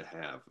system to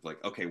have.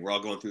 Like, okay, we're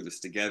all going through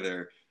this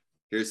together.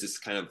 Here's this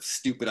kind of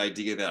stupid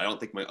idea that I don't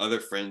think my other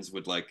friends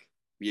would like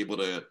be able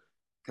to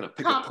kind of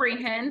pick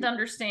Comprehend,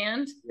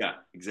 understand. Yeah,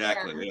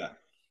 exactly. Yeah.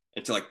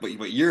 And so like,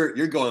 but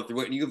you're going through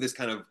it, and you have this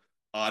kind of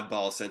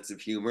oddball sense of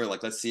humor.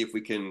 Like, let's see if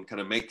we can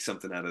kind of make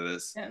something out of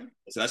this. Yeah.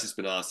 So that's just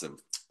been awesome.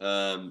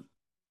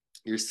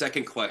 Your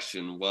second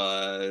question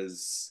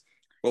was,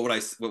 what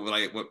advice would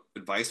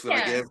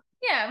I give?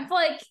 Yeah, if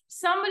like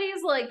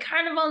somebody's like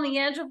kind of on the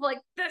edge of like,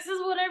 this is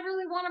what I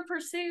really want to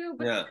pursue,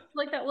 but Yeah.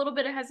 like that little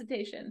bit of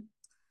hesitation.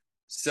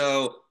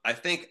 So I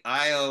think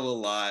I owe a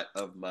lot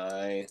of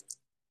my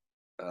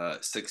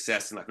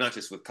success, and like not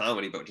just with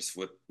comedy, but just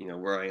with, you know,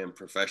 where I am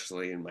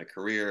professionally in my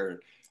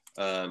career,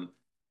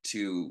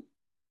 to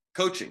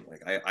coaching.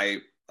 Like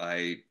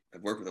I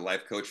have worked with a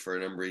life coach for a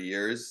number of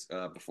years.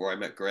 Before I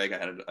met Greg, I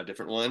had a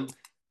different one,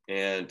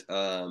 and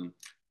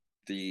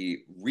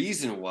the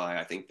reason why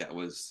I think that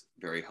was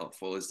very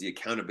helpful is the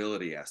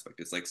accountability aspect.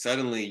 It's like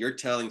suddenly you're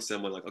telling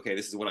someone like, okay,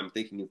 this is what I'm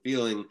thinking and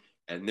feeling,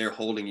 and they're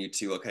holding you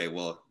to, okay,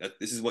 well,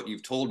 this is what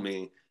you've told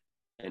me,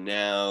 and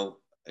now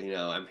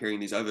I'm hearing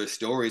these other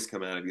stories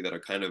come out of you that are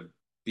kind of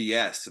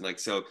BS, and like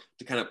so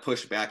to kind of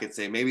push back and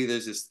say maybe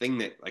there's this thing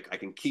that like I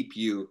can keep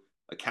you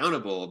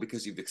accountable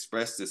because you've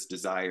expressed this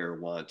desire or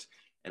want,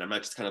 and I'm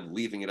not just kind of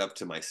leaving it up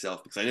to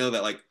myself because I know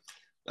that like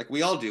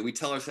we all do, we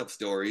tell ourselves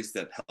stories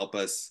that help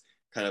us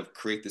kind of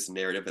create this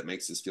narrative that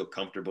makes us feel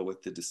comfortable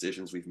with the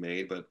decisions we've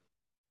made, but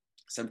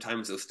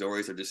sometimes those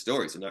stories are just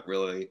stories. They're not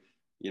really,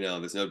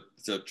 there's no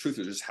truth.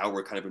 It's just how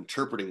we're kind of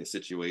interpreting the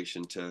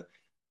situation to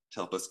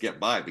help us get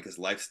by because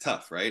life's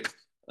tough, right?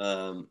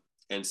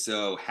 And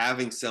so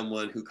having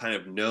someone who kind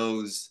of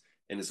knows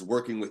and is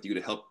working with you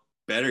to help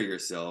better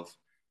yourself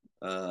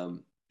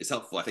is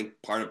helpful. I think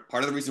part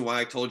of the reason why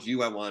I told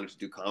you I wanted to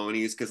do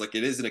comedy is because like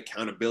it is an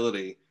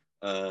accountability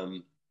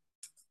um,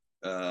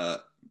 uh,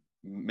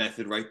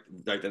 method right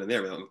then and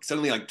there.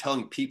 Suddenly I'm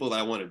telling people that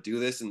I want to do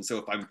this, and so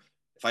if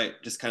I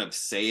just kind of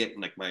say it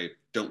and like my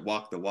don't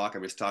walk the walk,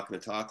 I'm just talking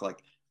the talk.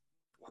 Like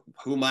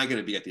who am I going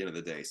to be at the end of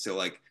the day? So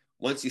like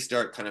once you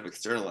start kind of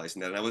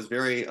externalizing that, and I was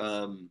very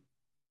uh,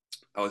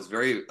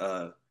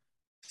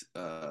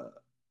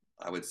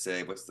 I would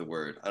say what's the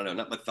word? I don't know,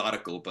 not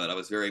methodical, but I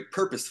was very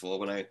purposeful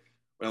when I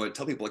would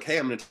tell people like, hey,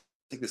 I'm going to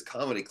take this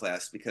comedy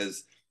class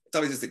because it's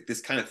always just like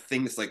this kind of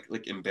thing, this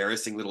like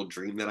embarrassing little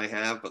dream that I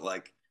have, but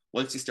like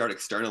once you start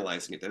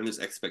externalizing it, then there's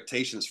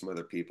expectations from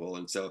other people,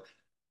 and so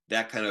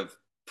that kind of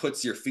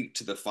puts your feet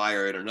to the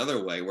fire in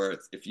another way where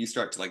if you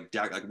start to like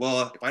doubt like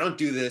well if I don't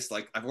do this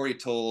like I've already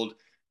told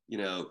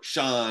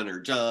Sean or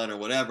John or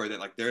whatever that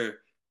like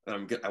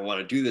I want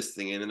to do this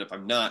thing and then if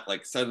I'm not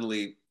like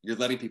suddenly you're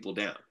letting people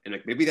down and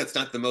like maybe that's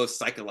not the most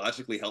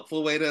psychologically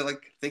helpful way to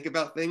like think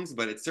about things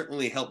but it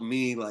certainly helped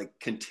me like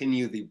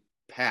continue the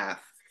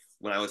path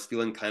when I was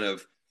feeling kind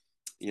of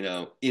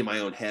in my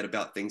own head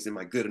about things am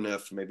I good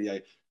enough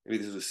maybe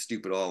this was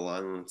stupid all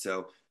along and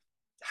so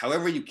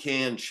however you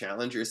can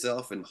challenge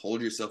yourself and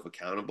hold yourself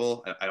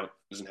accountable. I don't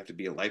it doesn't have to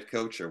be a life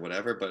coach or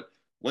whatever, but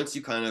once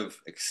you kind of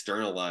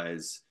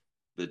externalize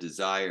the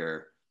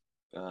desire,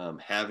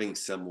 having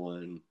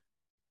someone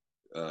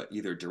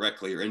either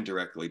directly or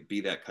indirectly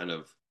be that kind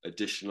of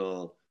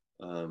additional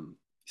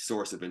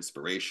source of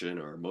inspiration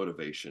or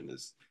motivation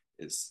is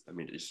I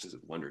mean it's just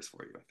wonders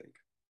for you. I think.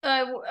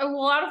 A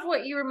lot of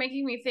what you were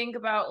making me think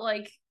about,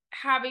 like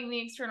having the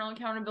external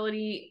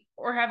accountability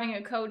or having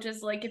a coach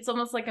is like it's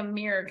almost like a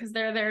mirror because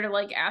they're there to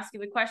like ask you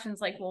the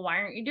questions like, well, why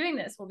aren't you doing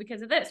this? Well,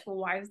 because of this. Well,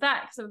 why is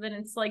that? So then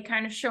it's like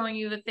kind of showing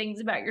you the things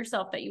about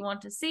yourself that you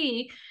want to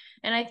see.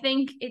 And I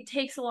think it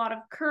takes a lot of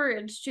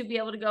courage to be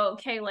able to go,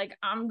 okay, like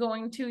I'm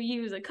going to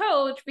use a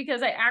coach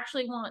because I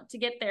actually want to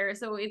get there.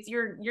 So it's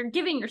you're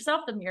giving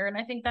yourself the mirror. And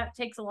I think that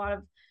takes a lot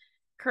of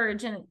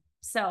courage in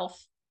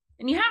itself.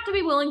 And you have to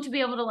be willing to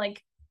be able to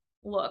like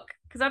look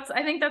because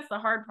I think that's the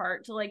hard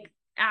part to like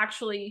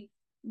actually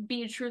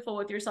be truthful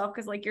with yourself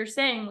because like you're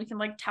saying we can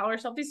like tell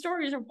ourselves these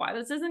stories of why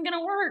this isn't going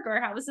to work or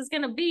how this is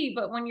going to be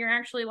but when you're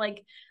actually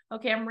like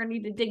okay I'm ready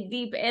to dig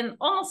deep and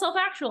almost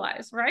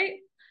self-actualize right.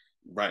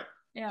 Right.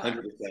 Yeah.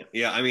 100%.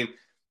 Yeah. I mean,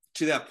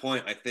 to that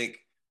point, I think,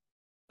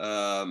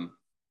 um,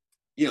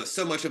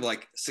 so much of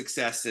like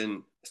success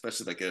in,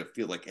 especially like a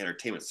field like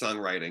entertainment,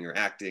 songwriting or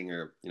acting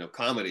or,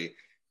 comedy,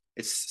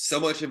 it's so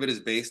much of it is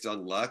based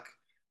on luck.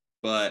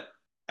 But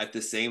at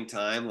the same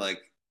time, like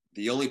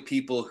the only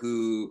people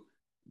who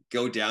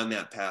go down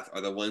that path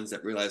are the ones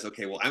that realize,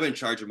 okay, well, I'm in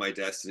charge of my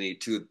destiny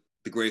to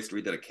the greatest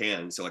degree that I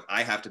can. So like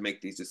I have to make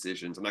these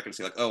decisions. I'm not going to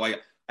say like, oh,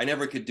 I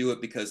never could do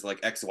it because like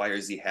X, Y, or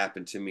Z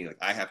happened to me. Like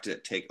I have to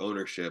take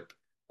ownership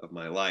of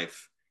my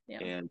life. Yeah.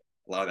 And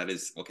a lot of that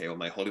is, okay, well,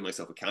 am I holding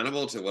myself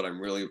accountable to what I'm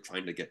really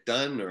trying to get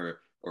done or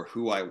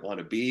who I want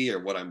to be or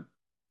what I'm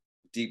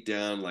deep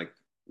down like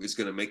is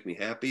going to make me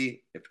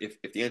happy?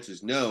 If the answer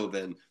is no,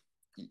 then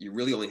you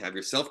really only have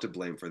yourself to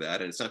blame for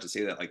that. And it's not to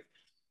say that like,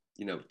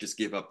 just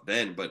give up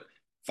then, but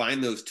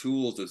find those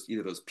tools,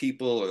 either those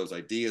people or those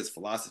ideas,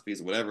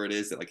 philosophies, whatever it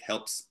is that like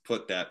helps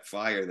put that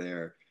fire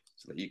there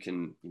so that you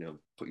can,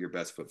 put your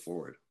best foot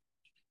forward.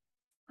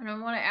 And I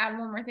want to add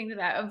one more thing to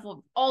that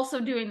of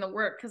also doing the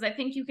work because I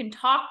think you can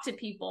talk to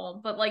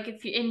people, but like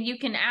if you and you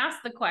can ask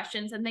the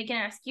questions and they can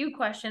ask you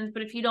questions,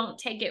 but if you don't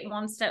take it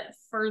one step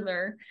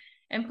further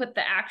and put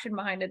the action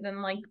behind it,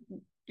 then like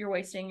you're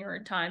wasting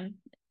your time,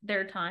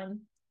 their time.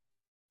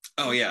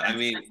 Oh yeah, I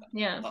mean,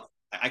 Yeah.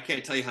 I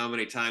can't tell you how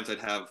many times I'd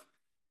have,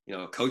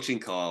 a coaching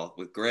call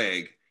with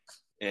Greg,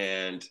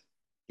 and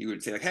he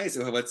would say like, "Hey,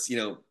 so what's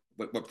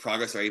what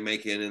progress are you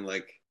making and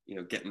like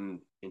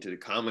getting into the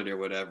comedy or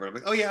whatever?" I'm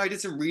like, "Oh yeah, I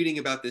did some reading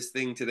about this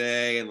thing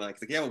today," and like,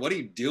 "Yeah, well, what are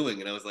you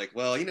doing?" And I was like,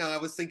 "Well, I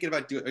was thinking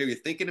about doing. Maybe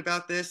thinking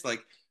about this,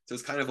 like." So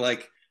it's kind of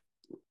like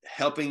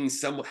having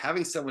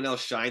someone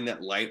else shine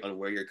that light on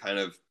where you're kind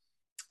of,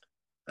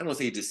 I don't want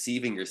to say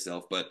deceiving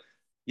yourself, but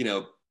you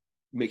know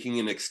making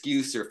an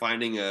excuse or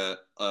finding a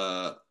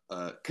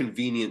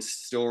convenient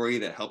story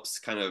that helps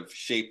kind of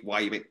shape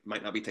why you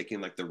might not be taking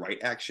like the right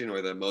action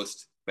or the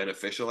most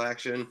beneficial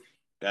action.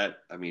 That,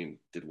 I mean,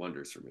 did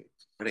wonders for me.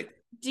 But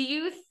Do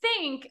you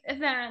think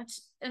that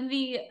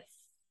the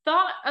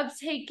thought of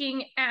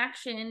taking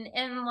action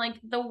and like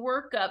the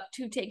workup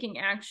to taking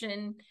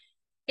action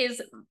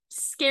is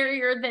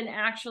scarier than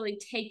actually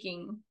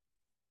taking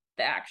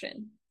the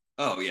action?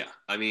 oh yeah,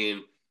 I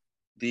mean,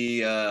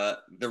 the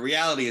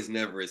reality is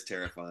never as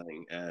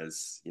terrifying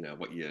as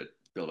what you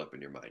build up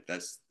in your mind.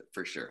 That's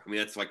for sure. I mean,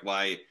 that's like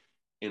why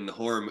in a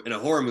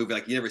horror movie,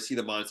 like you never see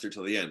the monster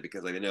till the end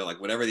because like they know like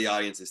whatever the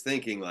audience is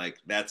thinking, like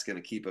that's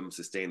gonna keep them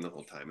sustained the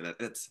whole time. And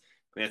that's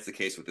I mean, that's the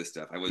case with this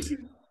stuff. I was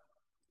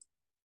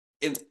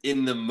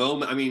in the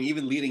moment. I mean,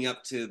 even leading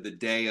up to the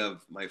day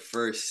of my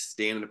first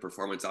stand-up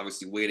performance,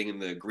 obviously waiting in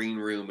the green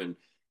room and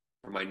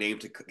for my name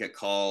to get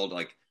called,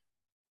 like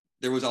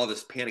there was all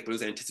this panic, but it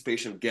was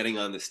anticipation of getting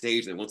on the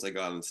stage. And once I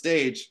got on the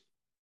stage,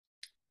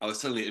 I was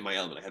suddenly in my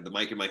element. I had the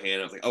mic in my hand.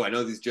 I was like, oh, I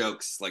know these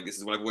jokes. Like, this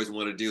is what I've always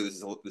wanted to do.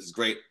 This is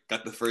great.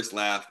 Got the first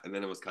laugh, and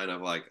then it was kind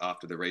of like off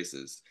to the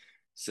races.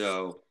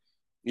 So,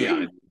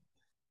 yeah,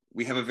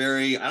 we have a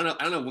very I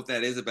don't know what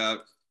that is about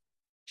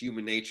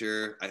human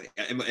nature.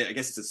 I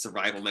guess it's a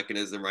survival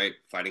mechanism, right?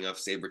 Fighting off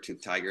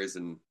saber-toothed tigers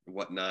and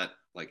whatnot.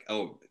 Like,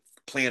 oh,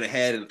 plan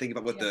ahead and think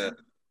about what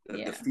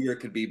Yeah. the fear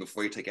could be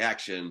before you take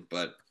action.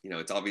 But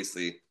it's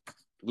obviously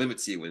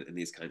limits you in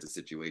these kinds of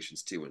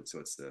situations too, and so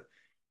it's a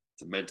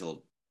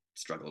mental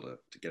struggle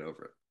to get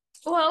over it.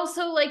 Well,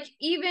 so like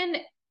even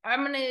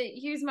I'm gonna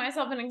use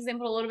myself an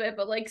example a little bit,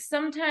 but like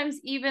sometimes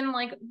even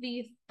like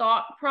the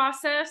thought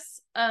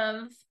process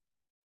of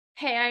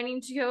hey, I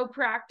need to go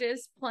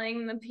practice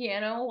playing the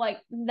piano, like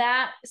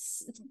that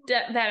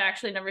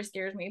actually never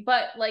scares me.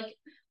 But like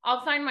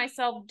I'll find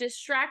myself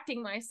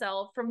distracting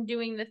myself from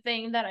doing the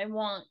thing that I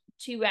want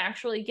to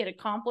actually get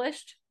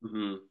accomplished.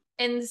 Mm-hmm.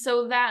 And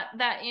so that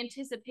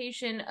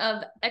anticipation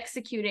of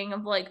executing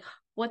of like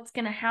what's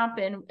going to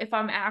happen if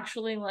I'm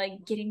actually like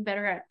getting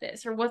better at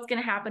this, or what's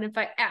going to happen if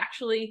I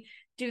actually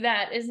do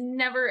that, is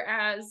never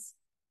as,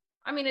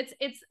 I mean,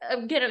 it's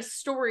again a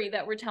story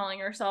that we're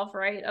telling ourselves,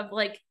 right? Of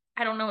like,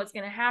 I don't know what's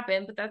going to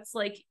happen, but that's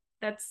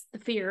the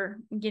fear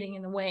getting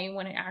in the way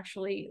when it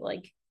actually,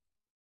 like,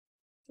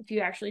 if you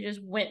actually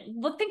just went,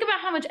 look, think about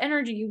how much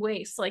energy you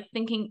waste like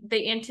thinking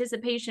the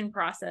anticipation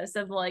process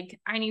of like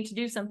I need to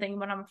do something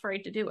but I'm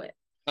afraid to do it.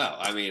 Oh,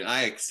 I mean,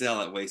 I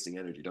excel at wasting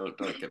energy. Don't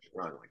get me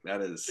wrong. Like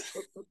that is,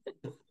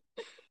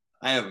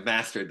 I have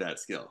mastered that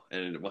skill,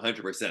 and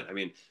 100%. I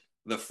mean,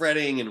 the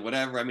fretting and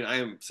whatever. I mean, I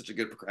am such a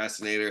good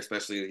procrastinator,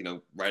 especially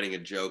writing a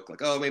joke.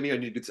 Like, oh, maybe I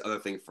need to do this other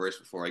thing first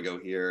before I go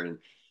here, and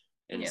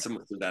Yeah. some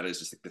of that is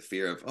just like the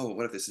fear of, oh,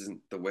 what if this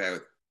isn't the way I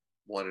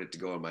wanted it to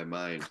go in my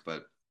mind?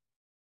 But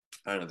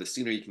I don't know. The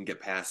sooner you can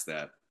get past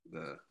that,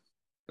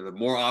 the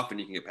more often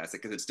you can get past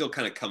it, because it still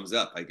kind of comes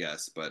up, I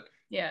guess, but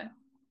Yeah.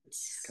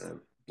 it's kind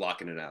of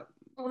blocking it out.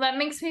 Well, that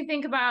makes me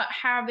think about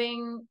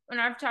having, and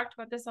I've talked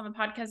about this on the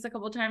podcast a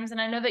couple of times, and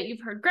I know that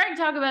you've heard Greg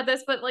talk about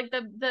this, but like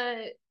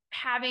the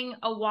having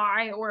a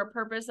why or a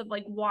purpose of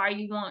like why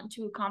you want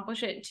to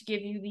accomplish it to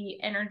give you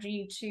the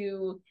energy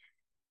to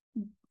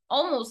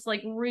almost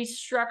like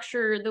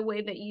restructure the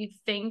way that you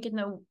think and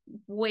the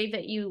way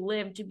that you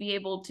live to be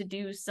able to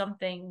do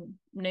something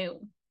new.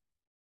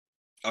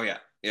 Oh yeah,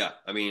 yeah.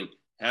 I mean,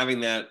 having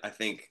that, I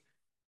think,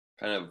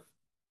 kind of,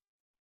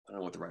 I don't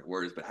know what the right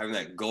word is, but having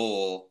that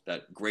goal,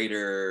 that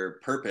greater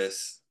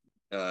purpose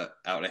out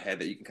ahead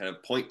that you can kind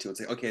of point to and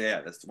say, okay,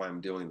 yeah, that's why I'm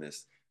doing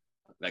this.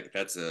 Like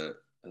that's an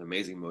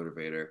amazing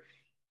motivator.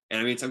 And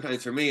I mean,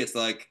 sometimes for me, it's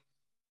like,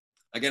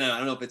 again, I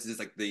don't know if it's just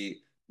like the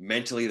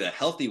mentally the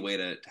healthy way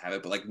to have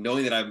it, but like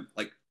knowing that I'm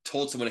like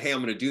told someone, hey,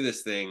 I'm going to do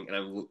this thing, and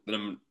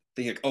I'm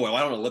thinking, like, oh, well,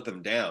 I don't want to let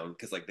them down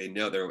because like they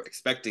know they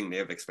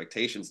have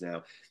expectations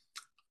now.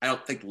 I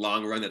don't think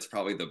long run that's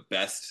probably the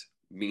best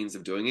means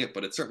of doing it,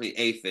 but it's certainly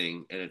a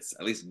thing, and it's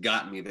at least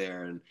gotten me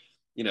there. And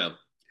you know,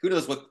 who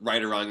knows what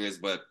right or wrong is,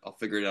 but I'll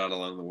figure it out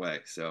along the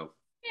way. So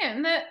Yeah,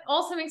 and that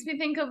also makes me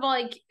think of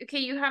like, okay,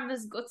 you have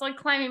this, it's like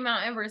climbing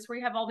Mount Everest where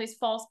you have all these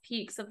false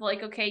peaks of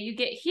like, okay, you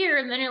get here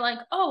and then you're like,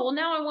 oh, well,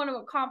 now I want to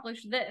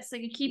accomplish this. So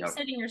you keep yep.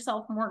 setting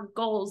yourself more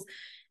goals.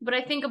 But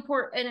I think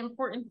an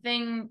important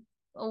thing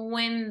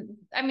when,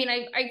 I mean,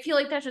 I feel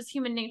like that's just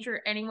human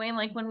nature anyway.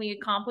 Like when we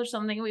accomplish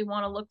something, we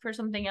want to look for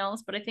something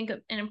else. But I think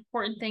an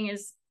important thing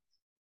is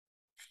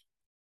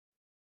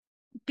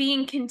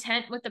being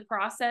content with the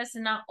process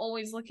and not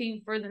always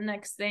looking for the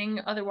next thing.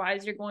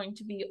 Otherwise, you're going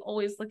to be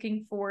always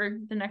looking for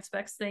the next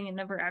best thing and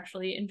never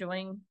actually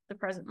enjoying the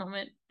present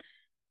moment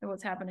of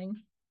what's happening.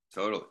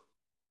 Totally.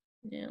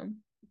 Yeah.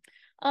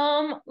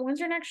 When's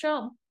your next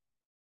show?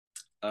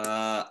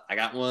 I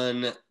got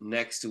one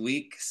next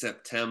week,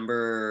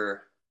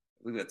 September.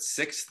 I believe that's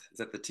 6th. Is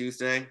that the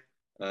Tuesday?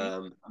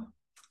 Um,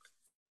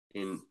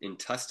 in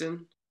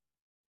Tustin.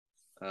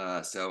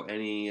 So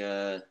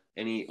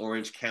any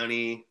Orange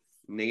County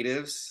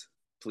natives,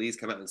 please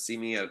come out and see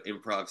me at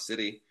Improv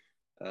City.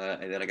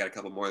 And then I got a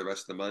couple more the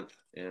rest of the month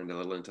and a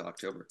little into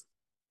October.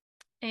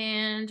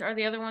 And are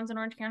the other ones in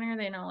Orange County or are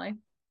they in LA?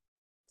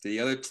 The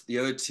other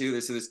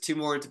two. So there's two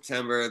more in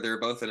September. They're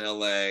both in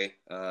LA.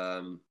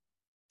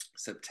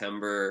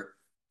 September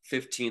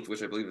 15th,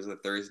 which I believe is a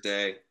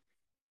Thursday.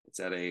 It's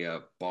at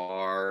a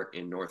bar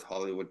in North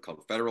Hollywood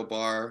called Federal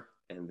Bar,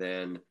 and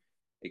then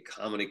a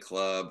comedy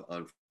club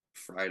on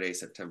Friday,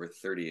 September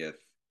 30th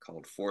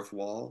called Fourth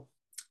Wall.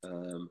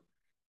 And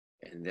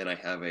then I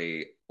have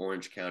a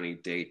Orange County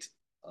date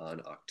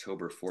on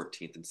October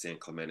 14th in San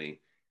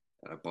Clemente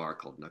at a bar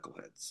called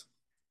Knuckleheads.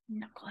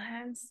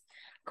 Knuckleheads.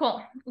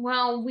 Cool.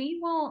 Well, we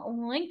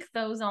will link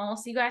those all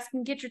so you guys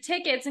can get your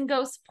tickets and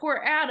go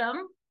support Adam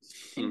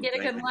and get a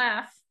good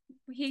laugh.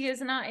 He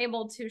is not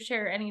able to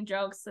share any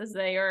jokes as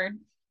they are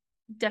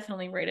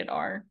definitely rated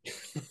R.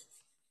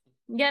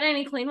 Get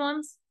any clean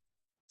ones?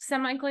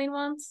 Semi-clean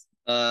ones?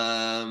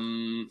 Oh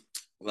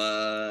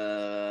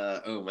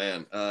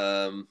man.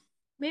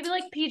 Maybe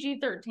like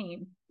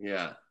PG-13.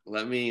 Yeah.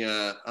 Let me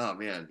oh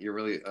man, you're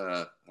really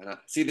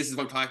see, this is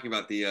what I'm talking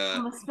about, the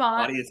On the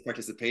spot. audience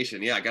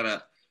participation. Yeah,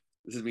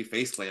 this is me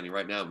face planning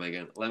right now,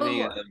 Megan. Let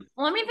me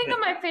think of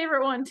my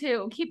favorite one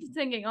too. Keep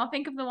thinking. I'll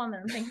think of the one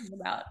that I'm thinking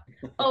about.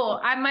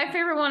 My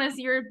favorite one is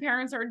your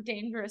parents are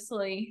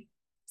dangerously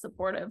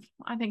supportive.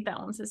 I think that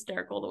one's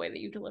hysterical the way that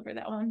you deliver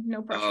that one.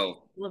 No pressure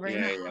delivering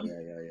that one.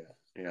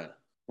 Yeah.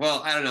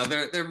 Well, I don't know.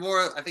 They're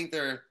more. I think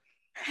they're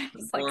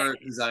more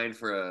designed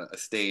for a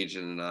stage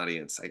and an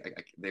audience.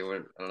 They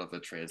weren't. I don't know if they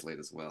translate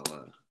as well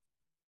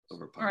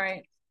over podcast. All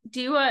right.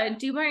 Do you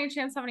by any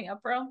chance have any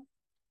up, bro?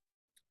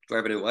 Do I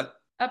have any what?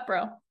 Up,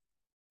 bro.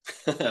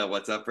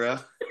 What's up, bro?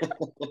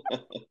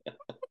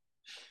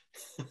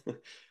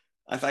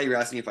 I thought you were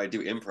asking if I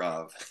do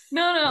improv.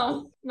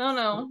 No.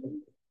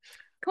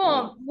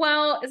 Cool.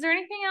 Well, is there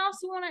anything else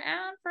you want to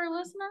add for our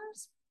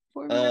listeners?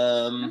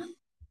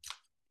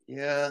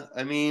 Yeah,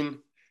 I mean,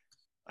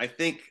 I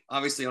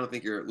don't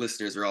think your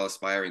listeners are all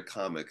aspiring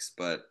comics,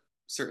 but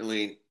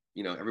certainly,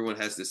 everyone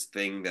has this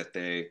thing that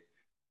they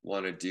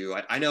want to do.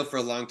 I know for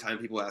a long time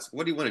people ask,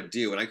 what do you want to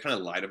do? And I kind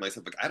of lie to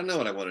myself, like, I don't know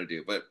what I want to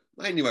do, but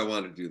I knew I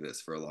wanted to do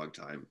this for a long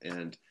time.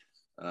 And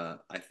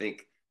I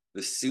think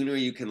the sooner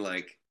you can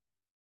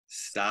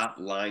stop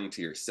lying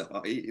to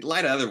yourself,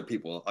 lie to other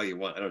people all you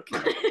want, I don't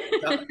care.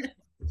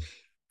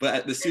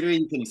 But the sooner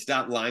you can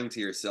stop lying to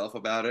yourself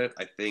about it,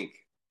 I think,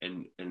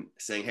 and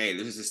saying, hey,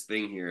 there's this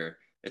thing here,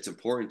 it's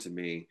important to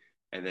me,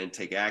 and then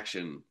take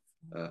action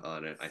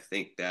on it, I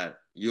think that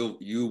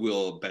you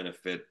will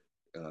benefit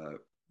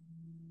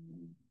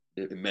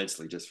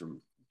immensely just from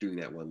doing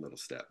that one little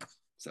step.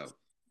 So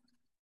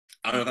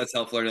I don't know if that's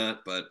helpful or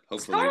not, but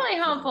hopefully totally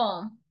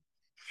helpful.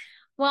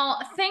 Well,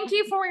 thank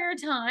you for your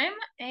time,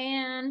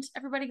 and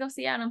everybody go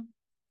see Adam.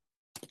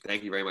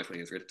 Thank you very much,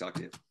 Megan. It's great to talk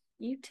to you.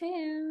 You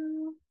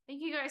too.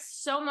 Thank you guys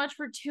so much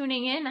for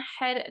tuning in.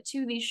 Head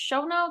to the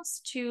show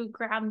notes to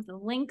grab the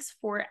links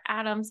for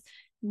Adam's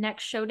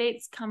next show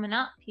dates coming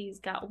up. He's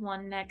got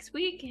one next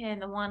week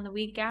and the one the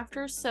week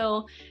after.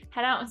 So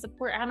head out and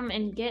support Adam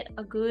and get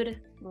a good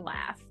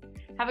laugh.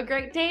 Have a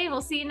great day.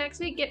 We'll see you next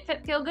week. Get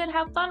fit, feel good,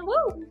 have fun.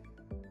 Woo!